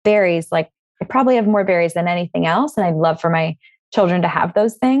berries. Like I probably have more berries than anything else. And I'd love for my children to have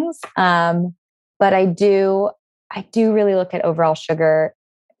those things. But I do really look at overall sugar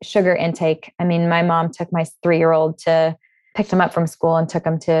intake. I mean, my mom took my 3-year-old picked him up from school and took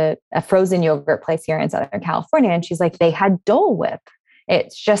him to a frozen yogurt place here in Southern California. And she's like, they had Dole Whip.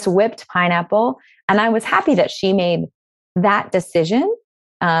 It's just whipped pineapple. And I was happy that she made that decision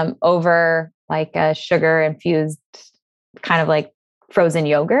over like a sugar infused kind of like frozen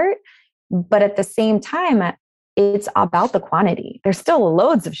yogurt. But at the same time, it's about the quantity. There's still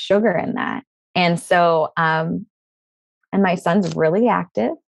loads of sugar in that. And so, and my son's really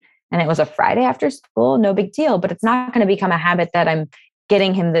active. And it was a Friday after school, no big deal, but it's not going to become a habit that I'm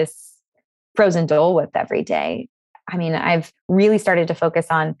getting him this frozen Dole Whip every day. I mean, I've really started to focus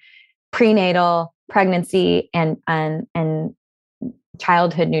on prenatal, pregnancy, and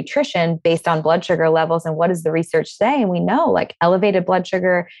childhood nutrition based on blood sugar levels. And what does the research say? And we know like elevated blood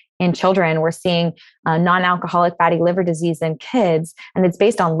sugar in children, we're seeing non-alcoholic fatty liver disease in kids. And it's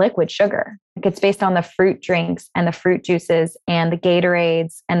based on liquid sugar. Like it's based on the fruit drinks and the fruit juices and the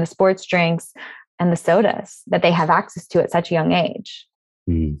Gatorades and the sports drinks and the sodas that they have access to at such a young age.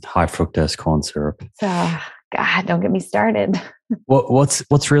 High fructose corn syrup. So, God, don't get me started.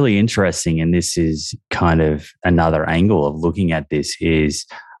 What's really interesting, and this is kind of another angle of looking at this, is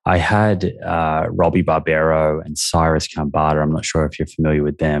I had Robbie Barbero and Cyrus Kambata, I'm not sure if you're familiar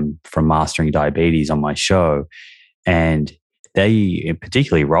with them, from Mastering Diabetes on my show. And they,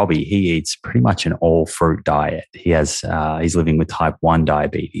 particularly Robbie, he eats pretty much an all fruit diet. He's living with type 1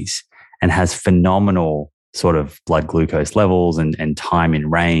 diabetes and has phenomenal sort of blood glucose levels and time in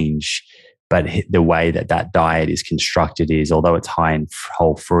range. But the way that that diet is constructed is, although it's high in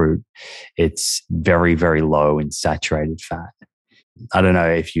whole fruit, it's very, very low in saturated fat. I don't know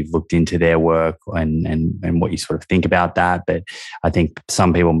if you've looked into their work and what you sort of think about that, but I think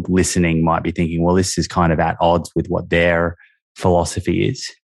some people listening might be thinking, well, this is kind of at odds with what their philosophy is.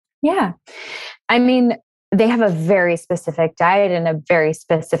 Yeah. I mean, they have a very specific diet and a very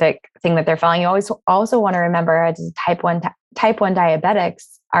specific thing that they're following. You always also want to remember, as type 1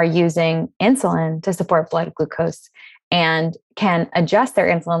 diabetics are using insulin to support blood glucose and can adjust their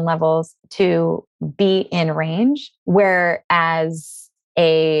insulin levels to be in range. Whereas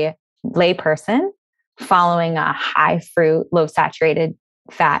a layperson following a high fruit, low saturated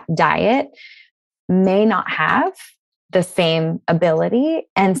fat diet may not have the same ability.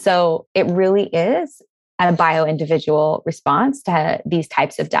 And so it really is a bio-individual response to these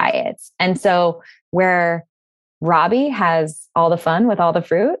types of diets. And so where Robbie has all the fun with all the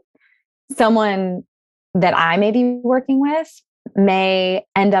fruit, someone that I may be working with may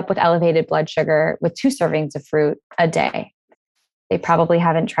end up with elevated blood sugar with 2 servings of fruit a day. They probably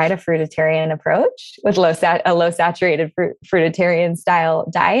haven't tried a fruitarian approach with a low saturated fruitarian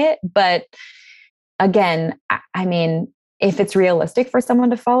style diet. But again, I mean, if it's realistic for someone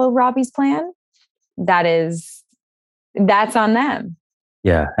to follow Robbie's plan, that's on them.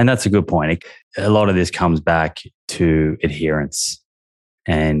 Yeah. And that's a good point. A lot of this comes back to adherence.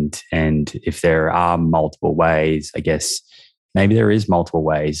 And if there are multiple ways, I guess maybe there is multiple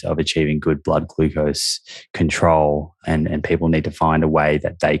ways of achieving good blood glucose control, and people need to find a way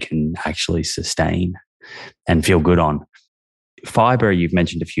that they can actually sustain and feel good on. Fiber, you've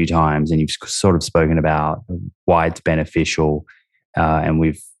mentioned a few times, and you've sort of spoken about why it's beneficial, and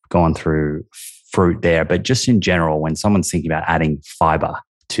we've gone through fruit there. But just in general, when someone's thinking about adding fiber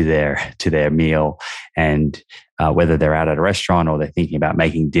to their meal, and whether they're out at a restaurant or they're thinking about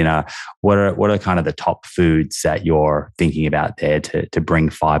making dinner, what are kind of the top foods that you're thinking about there to bring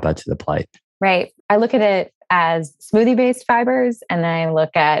fiber to the plate? Right. I look at it as smoothie-based fibers, and then I look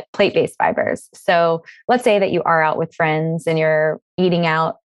at plate-based fibers. So let's say that you are out with friends and you're eating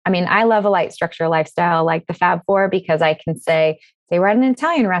out. I mean, I love a light structure lifestyle like the Fab Four, because I can say we're at an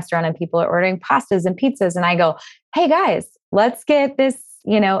Italian restaurant and people are ordering pastas and pizzas, and I go, hey guys, let's get this,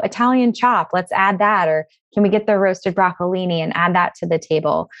 Italian chop. Let's add that. Or can we get the roasted broccolini and add that to the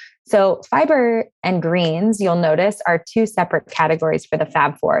table? So fiber and greens, you'll notice, are 2 separate categories for the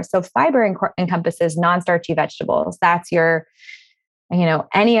Fab Four. So fiber encompasses non-starchy vegetables. That's your,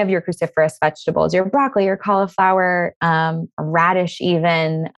 any of your cruciferous vegetables, your broccoli, your cauliflower, radish,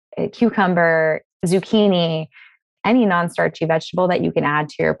 even cucumber, zucchini. Any non-starchy vegetable that you can add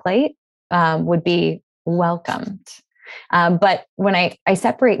to your plate would be welcomed. But when I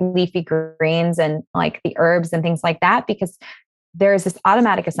separate leafy greens and like the herbs and things like that, because there's this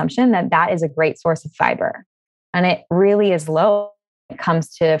automatic assumption that is a great source of fiber. And it really is low when it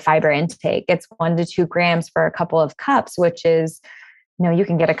comes to fiber intake. It's 1 to 2 grams for a couple of cups, which is, you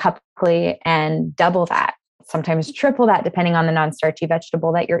can get a cup and double that, sometimes triple that, depending on the non-starchy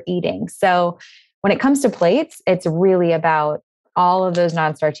vegetable that you're eating. So when it comes to plates, it's really about all of those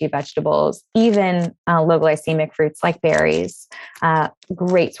non-starchy vegetables, even low glycemic fruits like berries,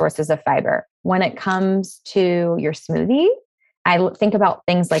 great sources of fiber. When it comes to your smoothie, I think about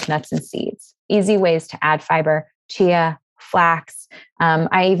things like nuts and seeds, easy ways to add fiber, chia, flax.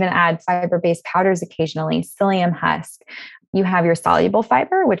 I even add fiber-based powders occasionally, psyllium husk. You have your soluble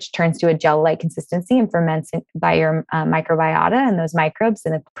fiber, which turns to a gel-like consistency and ferments by your microbiota, and those microbes,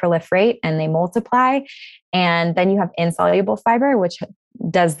 and they proliferate and they multiply. And then you have insoluble fiber, which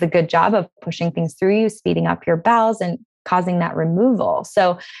does the good job of pushing things through you, speeding up your bowels and causing that removal.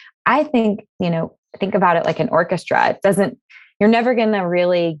 So I think, think about it like an orchestra. You're never going to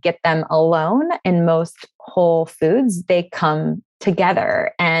really get them alone. In most whole foods, they come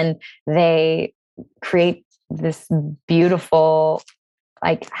together and they create this beautiful,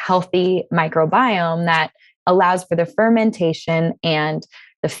 like healthy microbiome that allows for the fermentation and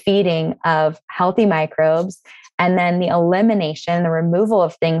the feeding of healthy microbes, and then the elimination, the removal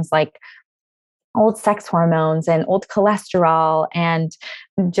of things like old sex hormones and old cholesterol, and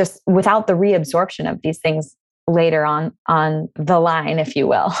just without the reabsorption of these things later on the line, if you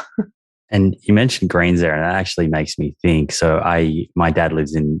will. And you mentioned greens there, and that actually makes me think. So my dad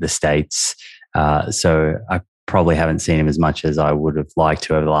lives in the States, so I probably haven't seen him as much as I would have liked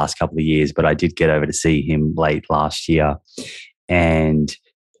to over the last couple of years, but I did get over to see him late last year. And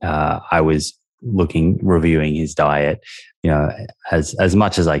I was reviewing his diet, as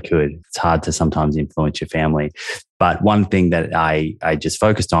much as I could. It's hard to sometimes influence your family. But one thing that I just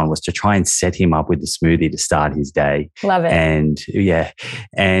focused on was to try and set him up with the smoothie to start his day. Love it.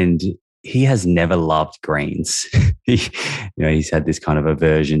 And he has never loved greens. He's had this kind of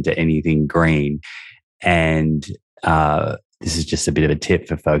aversion to anything green. And this is just a bit of a tip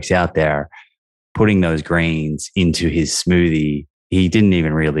for folks out there. Putting those greens into his smoothie, he didn't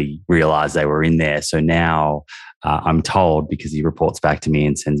even really realize they were in there. So now I'm told, because he reports back to me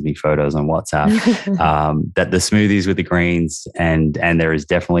and sends me photos on WhatsApp, that the smoothies with the greens, and there is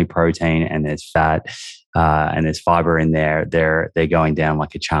definitely protein and there's fat and there's fiber in there. They're going down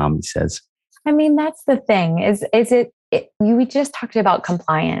like a charm, he says. I mean, that's the thing. We just talked about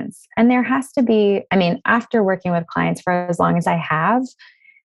compliance, and there has to be, after working with clients for as long as I have,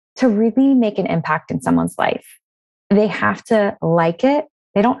 to really make an impact in someone's life, they have to like it.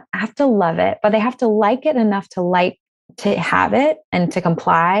 They don't have to love it, but they have to like it enough to have it and to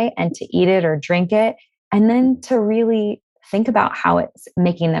comply and to eat it or drink it. And then to really think about how it's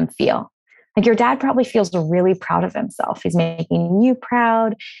making them feel. Like your dad probably feels really proud of himself. He's making you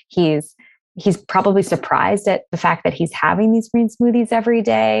proud. He's probably surprised at the fact that he's having these green smoothies every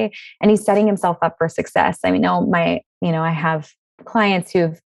day, and he's setting himself up for success. I have clients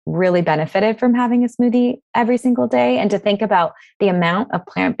who've really benefited from having a smoothie every single day, and to think about the amount of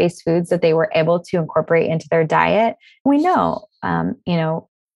plant-based foods that they were able to incorporate into their diet. We know,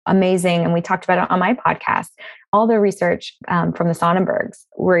 amazing. And we talked about it on my podcast, all the research from the Sonnenbergs,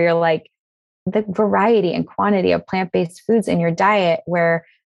 where you're like the variety and quantity of plant-based foods in your diet, where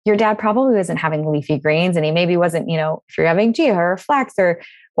your dad probably wasn't having leafy greens, and he maybe wasn't, if you're having chia or flax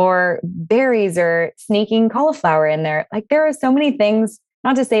or berries or sneaking cauliflower in there. Like there are so many things.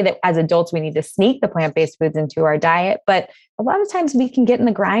 Not to say that as adults, we need to sneak the plant-based foods into our diet, but a lot of times we can get in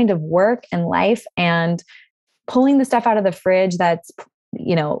the grind of work and life and pulling the stuff out of the fridge that's,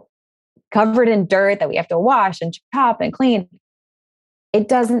 covered in dirt that we have to wash and chop and clean. It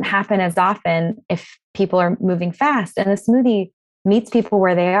doesn't happen as often if people are moving fast, and the smoothie meets people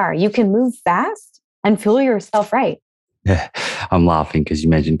where they are. You can move fast and fuel yourself right. Yeah, I'm laughing because you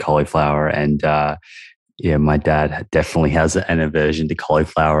mentioned cauliflower, and my dad definitely has an aversion to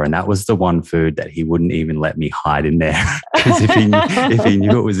cauliflower, and that was the one food that he wouldn't even let me hide in there, because if he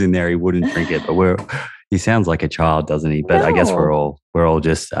knew it was in there, he wouldn't drink it. But he sounds like a child, doesn't he? But no. I guess we're all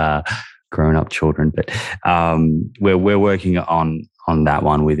just grown-up children. But we're working on that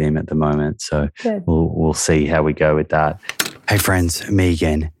one with him at the moment, so we'll see how we go with that. Hey friends, me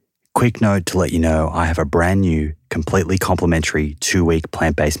again. Quick note to let you know I have a brand new, completely complimentary 2-week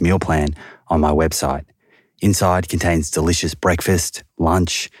plant-based meal plan on my website. Inside contains delicious breakfast,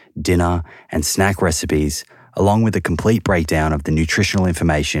 lunch, dinner, and snack recipes, along with a complete breakdown of the nutritional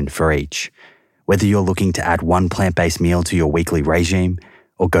information for each. Whether you're looking to add one plant-based meal to your weekly regime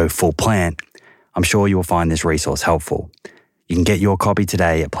or go full plant, I'm sure you'll find this resource helpful. You can get your copy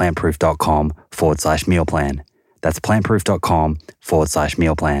today at plantproof.com/meal plan. That's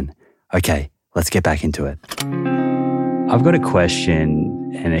plantproof.com/meal plan. Okay, let's get back into it. I've got a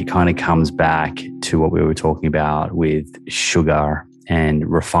question, and it kind of comes back to what we were talking about with sugar and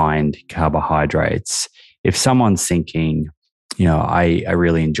refined carbohydrates. If someone's thinking, I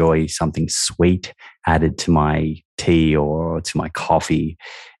really enjoy something sweet added to my tea or to my coffee,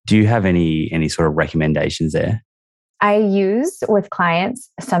 do you have any sort of recommendations there? I use with clients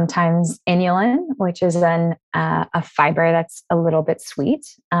sometimes inulin, which is a fiber that's a little bit sweet.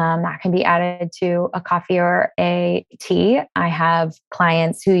 That can be added to a coffee or a tea. I have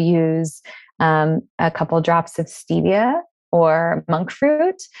clients who use a couple drops of stevia or monk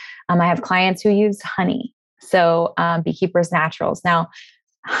fruit. I have clients who use honey. So Beekeeper's Naturals. Now,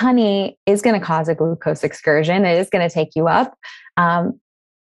 honey is going to cause a glucose excursion. It is going to take you up.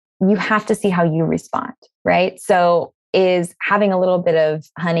 You have to see how you respond, right? So is having a little bit of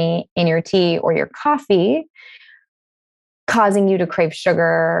honey in your tea or your coffee causing you to crave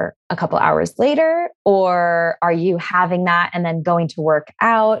sugar a couple hours later? Or are you having that and then going to work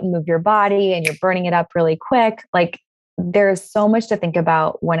out and move your body and you're burning it up really quick? Like there's so much to think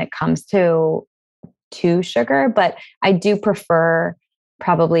about when it comes to sugar, but I do prefer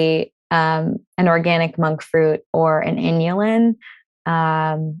probably an organic monk fruit or an inulin.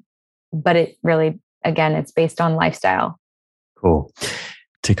 But it really, again, it's based on lifestyle. Cool.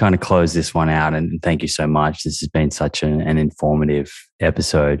 To kind of close this one out, and thank you so much. This has been such an informative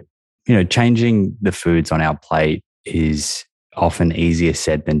episode. Changing the foods on our plate is often easier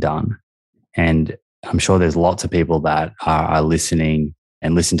said than done. And I'm sure there's lots of people that are listening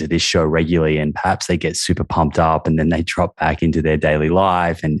and listen to this show regularly, and perhaps they get super pumped up and then they drop back into their daily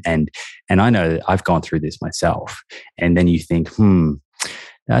life. And I know that I've gone through this myself. And then you think,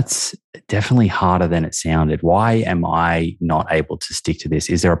 that's definitely harder than it sounded. Why am I not able to stick to this?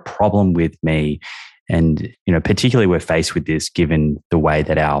 Is there a problem with me? And, particularly we're faced with this given the way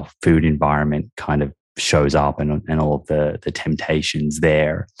that our food environment kind of shows up and all of the temptations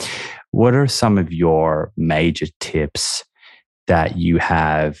there. What are some of your major tips that you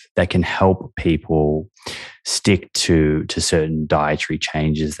have that can help people stick to certain dietary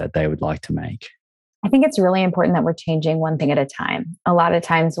changes that they would like to make? I think it's really important that we're changing one thing at a time. A lot of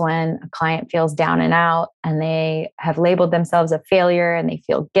times when a client feels down and out and they have labeled themselves a failure and they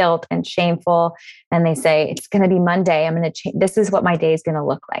feel guilt and shameful, and they say, it's going to be Monday. I'm going to change. This is what my day is going to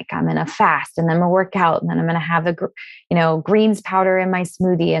look like. I'm going to fast, and then I'm going to work out, and then I'm going to have the greens powder in my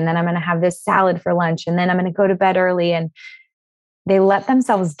smoothie. And then I'm going to have this salad for lunch. And then I'm going to go to bed early. And they let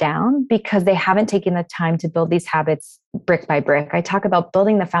themselves down because they haven't taken the time to build these habits brick by brick. I talk about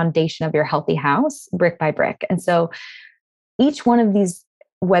building the foundation of your healthy house brick by brick. And so each one of these,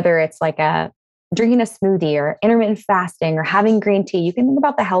 whether it's like drinking a smoothie or intermittent fasting or having green tea, you can think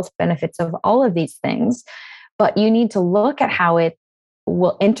about the health benefits of all of these things, but you need to look at how it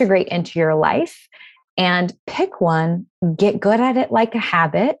will integrate into your life and pick one, get good at it like a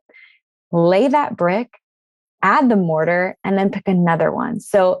habit, lay that brick, add the mortar, and then pick another one.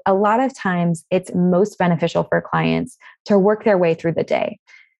 So a lot of times it's most beneficial for clients to work their way through the day.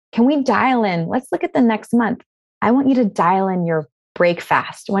 Can we dial in? Let's look at the next month. I want you to dial in your break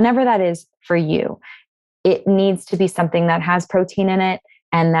fast, whenever that is for you. It needs to be something that has protein in it,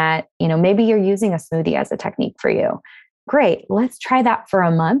 and that, maybe you're using a smoothie as a technique for you. Great. Let's try that for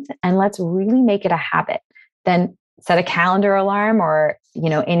a month and let's really make it a habit. Then set a calendar alarm, or,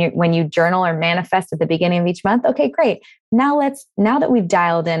 when you journal or manifest at the beginning of each month. Okay, great. Now that we've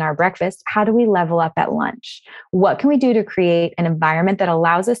dialed in our breakfast, how do we level up at lunch? What can we do to create an environment that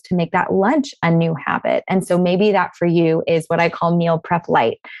allows us to make that lunch a new habit? And so maybe that for you is what I call meal prep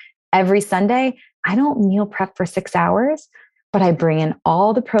light. Every Sunday, I don't meal prep for 6 hours, but I bring in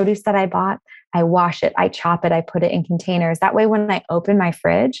all the produce that I bought. I wash it, I chop it, I put it in containers. That way, when I open my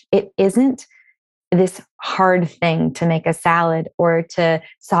fridge, it isn't this hard thing to make a salad or to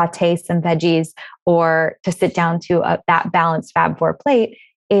saute some veggies or to sit down to that balanced Fab Four plate.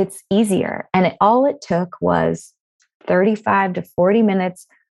 It's easier. And all it took was 35 to 40 minutes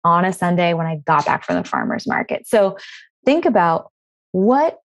on a Sunday when I got back from the farmer's market. So think about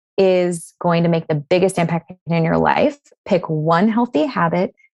what is going to make the biggest impact in your life. Pick one healthy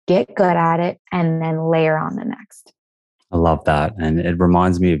habit, get good at it, and then layer on the next. I love that. And it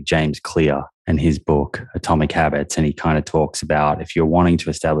reminds me of James Clear and his book, Atomic Habits. And he kind of talks about, if you're wanting to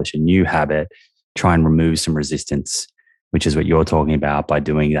establish a new habit, try and remove some resistance, which is what you're talking about by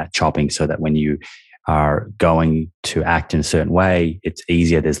doing that chopping, so that when you are going to act in a certain way, it's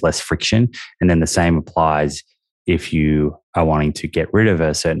easier, there's less friction. And then the same applies if you are wanting to get rid of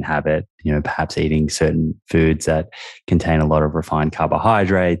a certain habit, perhaps eating certain foods that contain a lot of refined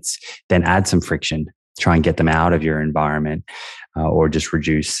carbohydrates, then add some friction. Try and get them out of your environment, or just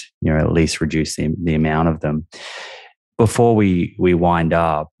reduce, at least reduce the amount of them. Before we wind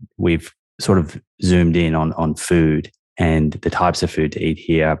up, we've sort of zoomed in on food and the types of food to eat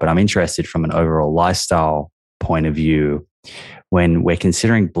here, but I'm interested from an overall lifestyle point of view. When we're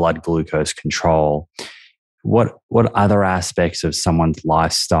considering blood glucose control, what other aspects of someone's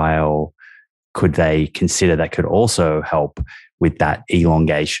lifestyle could they consider that could also help with that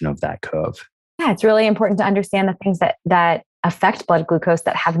elongation of that curve? Yeah, it's really important to understand the things that affect blood glucose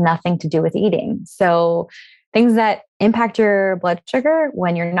that have nothing to do with eating. So things that impact your blood sugar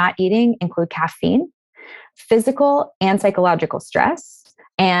when you're not eating include caffeine, physical and psychological stress.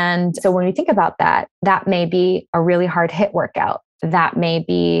 And so when we think about that, that may be a really hard HIIT workout. That may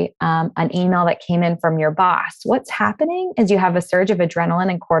be an email that came in from your boss. What's happening is you have a surge of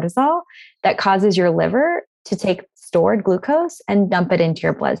adrenaline and cortisol that causes your liver to take stored glucose and dump it into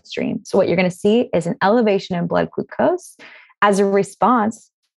your bloodstream. So what you're going to see is an elevation in blood glucose as a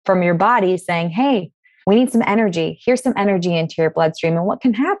response from your body saying, hey, we need some energy. Here's some energy into your bloodstream. And what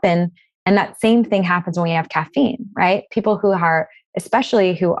can happen, and that same thing happens when we have caffeine, right? People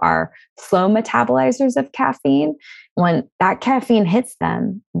especially who are slow metabolizers of caffeine, when that caffeine hits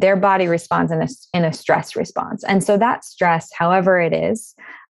them, their body responds in a stress response. And so that stress, however it is,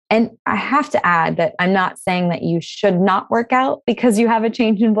 and I have to add that I'm not saying that you should not work out because you have a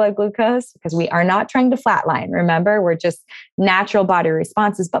change in blood glucose, because we are not trying to flatline. Remember, we're just natural body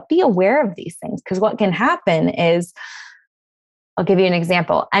responses, but be aware of these things, because what can happen is, I'll give you an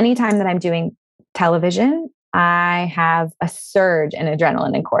example. Anytime that I'm doing television I have a surge in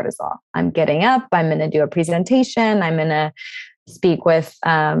adrenaline and cortisol. I'm getting up, I'm going to do a presentation, I'm going to speak with,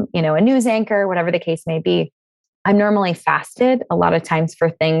 a news anchor, whatever the case may be. I'm normally fasted a lot of times for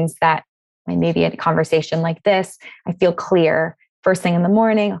things that maybe a conversation like this, I feel clear first thing in the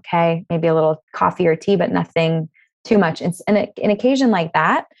morning. Okay, maybe a little coffee or tea, but nothing too much. And an occasion like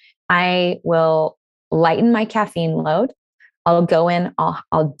that, I will lighten my caffeine load. I'll go in,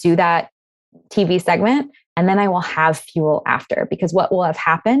 I'll do that TV segment, and then I will have fuel after, because what will have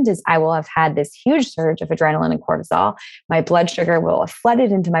happened is I will have had this huge surge of adrenaline and cortisol. My blood sugar will have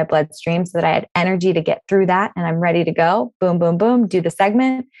flooded into my bloodstream so that I had energy to get through that, and I'm ready to go. Boom, boom, boom, do the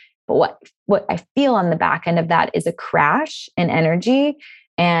segment. But what I feel on the back end of that is a crash in energy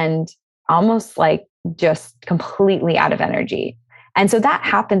and almost like just completely out of energy. And so that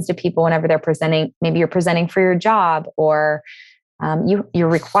happens to people whenever they're presenting. Maybe you're presenting for your job, or you're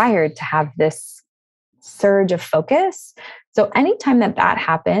required to have this surge of focus. So anytime that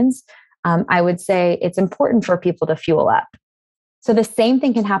happens, I would say it's important for people to fuel up. So the same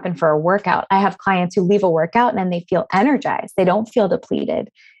thing can happen for a workout. I have clients who leave a workout and they feel energized. They don't feel depleted.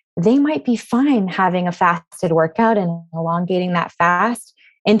 They might be fine having a fasted workout and elongating that fast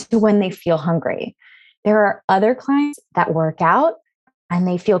into when they feel hungry. There are other clients that work out and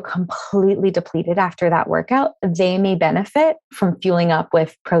they feel completely depleted after that workout. They may benefit from fueling up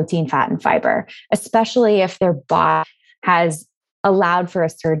with protein, fat, and fiber, especially if their body has allowed for a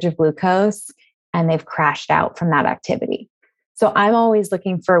surge of glucose and they've crashed out from that activity. So I'm always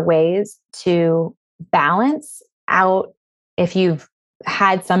looking for ways to balance out, if you've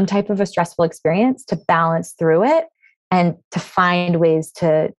had some type of a stressful experience, to balance through it and to find ways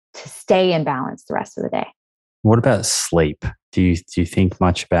to stay in balance the rest of the day. What about sleep? Do you think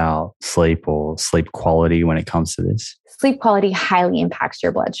much about sleep or sleep quality when it comes to this? Sleep quality highly impacts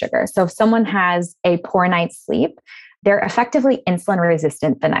your blood sugar. So if someone has a poor night's sleep, they're effectively insulin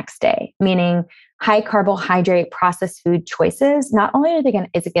resistant the next day, meaning high carbohydrate processed food choices. Not only is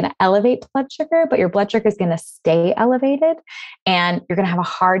it going to elevate blood sugar, but your blood sugar is going to stay elevated, and you're going to have a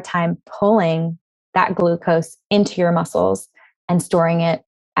hard time pulling that glucose into your muscles and storing it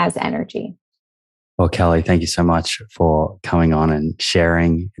as energy. Well, Kelly, thank you so much for coming on and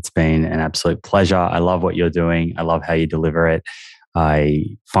sharing. It's been an absolute pleasure. I love what you're doing. I love how you deliver it. I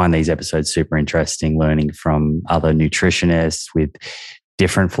find these episodes super interesting, learning from other nutritionists with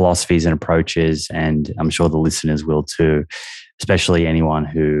different philosophies and approaches. And I'm sure the listeners will too, especially anyone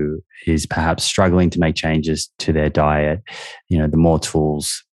who is perhaps struggling to make changes to their diet. The more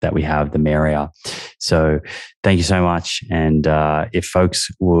tools that we have, the merrier. So thank you so much. And if folks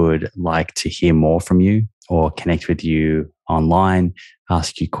would like to hear more from you or connect with you online,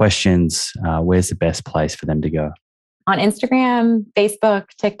 ask you questions, where's the best place for them to go? On Instagram, Facebook,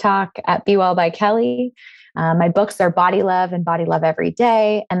 TikTok at Be Well by Kelly. My books are Body Love and Body Love Every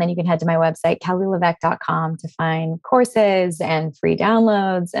Day. And then you can head to my website, kellyleveque.com, to find courses and free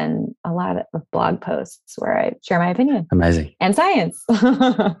downloads and a lot of blog posts where I share my opinion. Amazing. And science.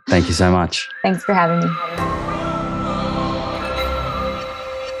 Thank you so much. Thanks for having me.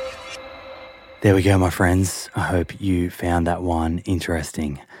 There we go, my friends. I hope you found that one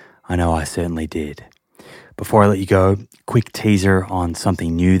interesting. I know I certainly did. Before I let you go, quick teaser on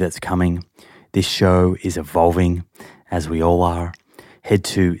something new that's coming. This show is evolving, as we all are. Head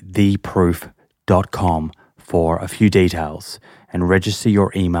to theproof.com for a few details and register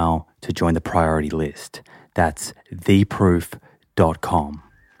your email to join the priority list. That's theproof.com.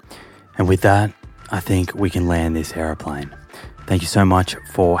 And with that, I think we can land this aeroplane. Thank you so much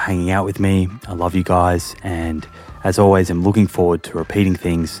for hanging out with me. I love you guys. And as always, I'm looking forward to repeating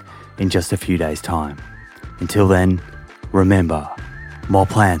things in just a few days' time. Until then, remember, more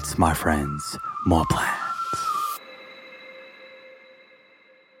plants, my friends, more plants.